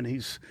me. And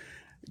he's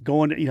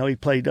going to, he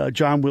played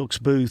John Wilkes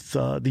Booth,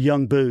 the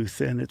young Booth,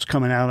 and it's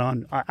coming out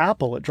on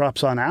Apple. It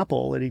drops on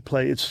Apple, and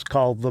it's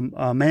called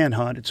The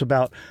Manhunt. It's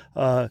about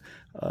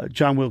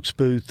John Wilkes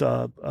Booth,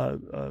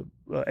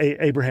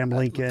 Abraham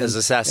Lincoln. As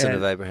assassin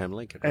of Abraham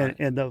Lincoln. Right.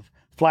 And the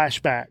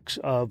flashbacks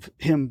of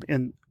him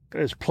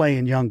as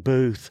playing young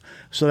Booth.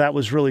 So that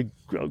was really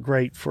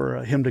great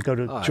for him to go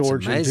to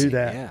Georgia and do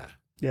that.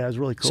 Yeah, it was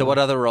really cool. So what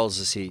other roles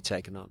has he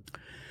taken on?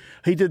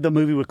 He did the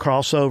movie with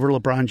Crossover.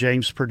 LeBron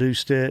James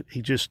produced it.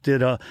 He just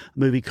did a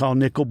movie called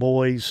Nickel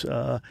Boys,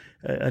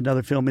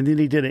 another film. And then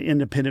he did an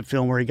independent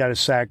film where he got a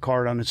SAG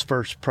card on his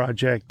first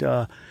project.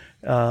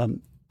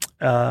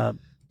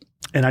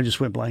 And I just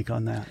went blank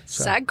on that.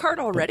 So. SAG card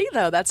already,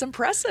 though. That's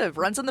impressive.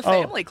 Runs in the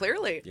family,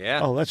 clearly. Yeah.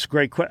 Oh, that's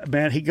great.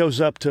 Man, he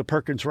goes up to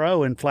Perkins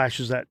Row and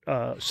flashes that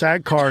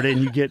SAG card, and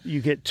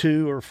you get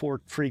 2 or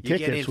 4 free tickets.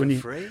 You get in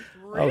for free?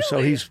 Really? Oh, so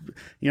he's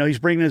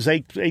bringing his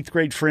eighth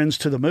grade friends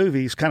to the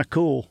movie. It's kind of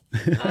cool.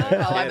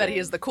 I bet he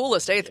is the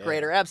coolest 8th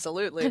grader.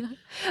 Absolutely.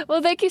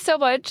 Well, thank you so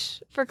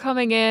much for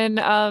coming in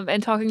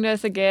and talking to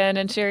us again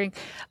and sharing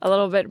a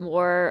little bit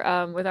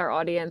more with our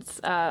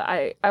audience.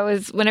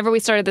 Whenever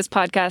we started this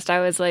podcast, I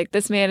was like,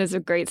 this man is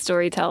a great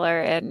storyteller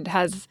and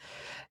has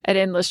an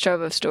endless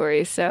trove of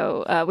stories.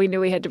 So we knew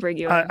we had to bring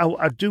you in.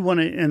 I do want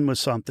to end with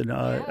something.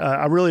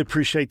 I really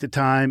appreciate the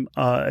time.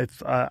 I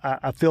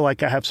feel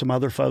like I have some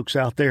other folks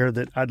out there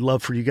that I'd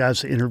love for you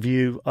guys to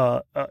interview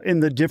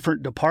in the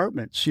different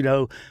departments.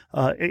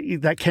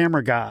 That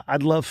camera guy,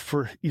 I'd love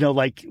for,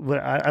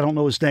 I don't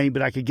know his name,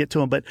 but I could get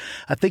to him. But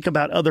I think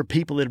about other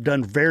people that have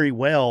done very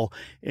well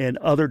in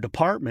other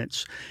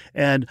departments.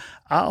 And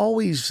I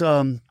always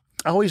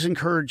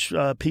encourage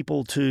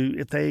people to,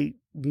 if they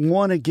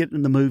want to get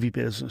in the movie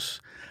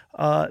business,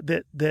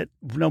 that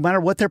no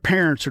matter what their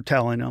parents are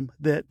telling them,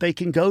 that they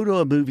can go to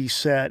a movie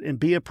set and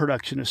be a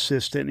production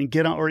assistant and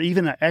get on, or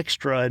even an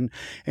extra,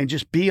 and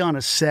just be on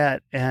a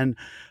set. And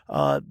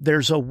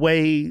there's a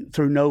way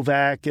through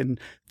Novak and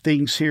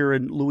things here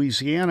in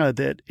Louisiana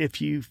that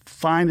if you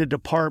find a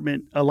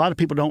department, a lot of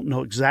people don't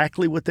know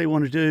exactly what they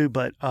want to do,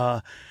 but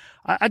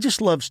I just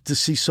love to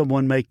see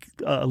someone make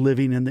a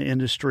living in the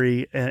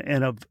industry,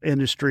 and an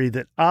industry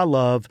that I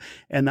love,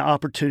 and the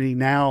opportunity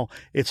now,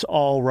 it's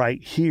all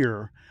right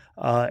here.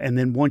 And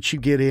then once you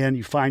get in,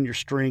 you find your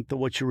strength of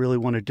what you really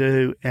want to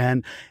do.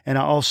 And I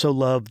also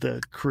love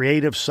the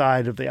creative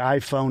side of the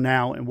iPhone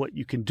now and what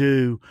you can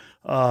do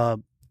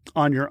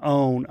on your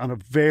own on a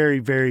very,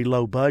 very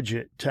low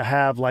budget to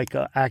have like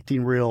a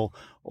acting reel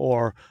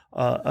or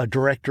a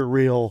director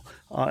reel.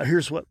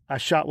 Here's what I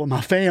shot with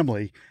my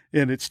family,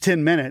 and it's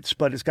 10 minutes,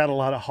 but it's got a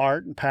lot of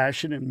heart and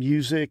passion and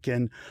music.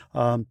 And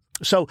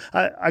so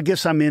I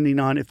guess I'm ending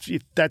on if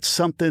that's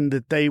something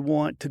that they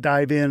want to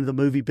dive into the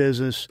movie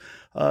business,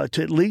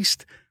 to at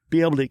least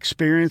be able to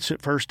experience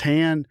it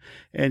firsthand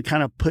and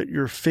kind of put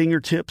your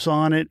fingertips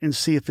on it and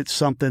see if it's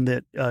something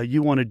that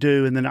you want to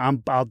do. And then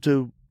I'll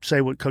say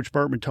what Coach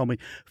Bertman told me,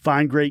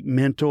 find great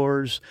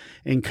mentors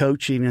in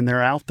coaching, and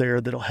they're out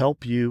there that'll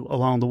help you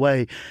along the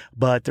way.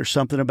 But there's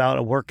something about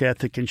a work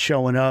ethic and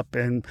showing up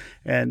and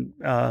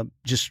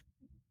just,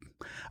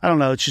 I don't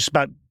know, it's just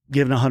about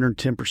giving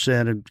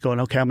 110% and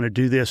going, okay, I'm going to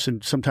do this.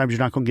 And sometimes you're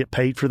not going to get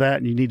paid for that,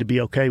 and you need to be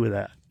okay with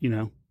that, you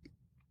know?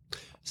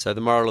 So the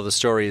moral of the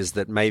story is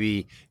that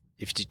maybe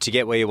to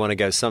get where you want to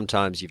go,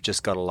 sometimes you've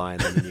just got to lie in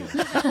the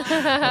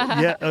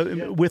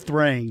news. With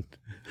rain.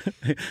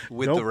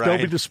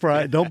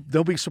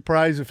 Don't be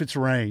surprised if it's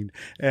rain,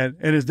 and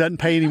it doesn't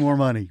pay any more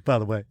money, by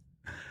the way.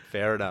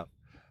 Fair enough.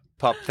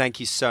 Pop, thank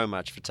you so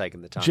much for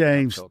taking the time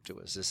James, to talk to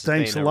us.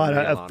 Thanks a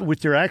lot.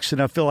 With your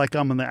accent, I feel like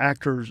I'm in the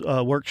actor's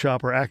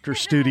workshop or actor's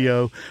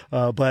studio,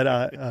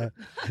 but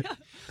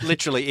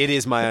literally, it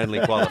is my only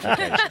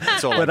qualification.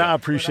 That's all. But I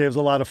appreciate it. It was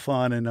a lot of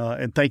fun,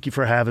 and thank you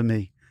for having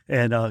me.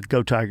 And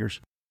go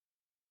Tigers.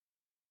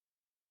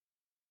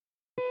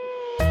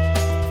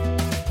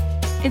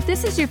 If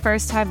this is your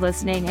first time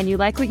listening and you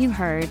like what you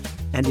heard,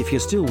 and if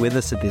you're still with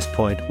us at this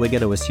point, we're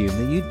going to assume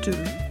that you do.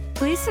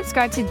 Please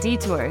subscribe to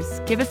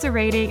Detours, give us a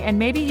rating, and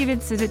maybe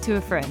even send it to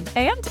a friend.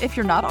 And if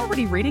you're not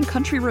already reading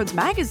Country Roads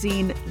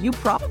Magazine, you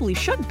probably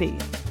should be.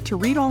 To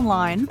read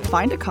online,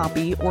 find a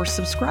copy, or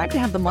subscribe to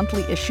have the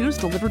monthly issues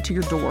delivered to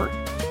your door,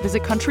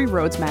 visit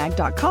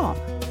countryroadsmag.com.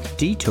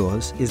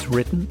 Detours is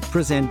written,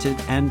 presented,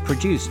 and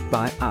produced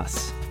by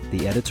us,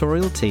 the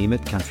editorial team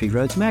at Country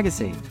Roads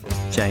Magazine.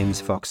 James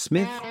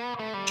Fox-Smith,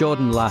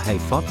 Jordan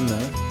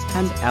LaHaye-Fontenot,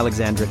 and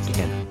Alexandra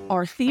Kenner.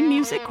 Our theme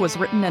music was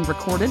written and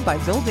recorded by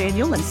Bill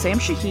Daniel and Sam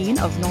Shaheen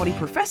of Naughty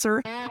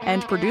Professor,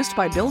 and produced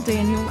by Bill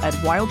Daniel at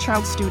Wild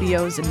Child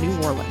Studios in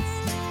New Orleans.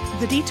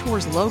 The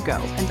Detours logo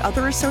and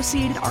other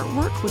associated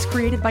artwork was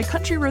created by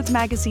Country Roads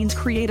Magazine's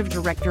creative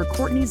director,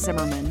 Courtney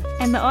Zimmerman.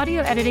 And the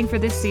audio editing for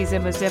this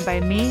season was done by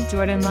me,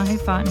 Jordan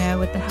LaHaye-Fontenot,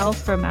 with the help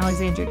from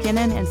Alexandra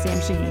Kinnan and Sam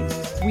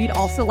Shaheen. We'd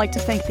also like to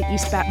thank the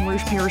East Baton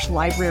Rouge Parish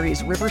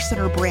Library's River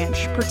Center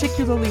branch,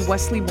 particularly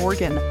Wesley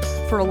Morgan,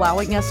 for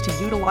allowing us to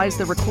utilize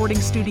the recording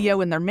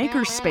studio in their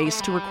maker's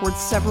space to record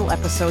several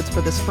episodes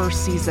for this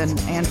first season,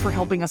 and for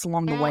helping us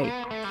along the way.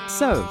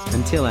 So,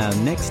 until our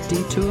next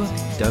detour,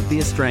 don't be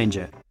a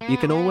stranger. You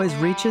can always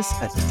reach us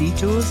at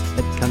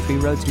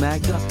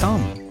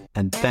detours@countryroadsmag.com.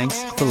 And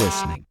thanks for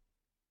listening.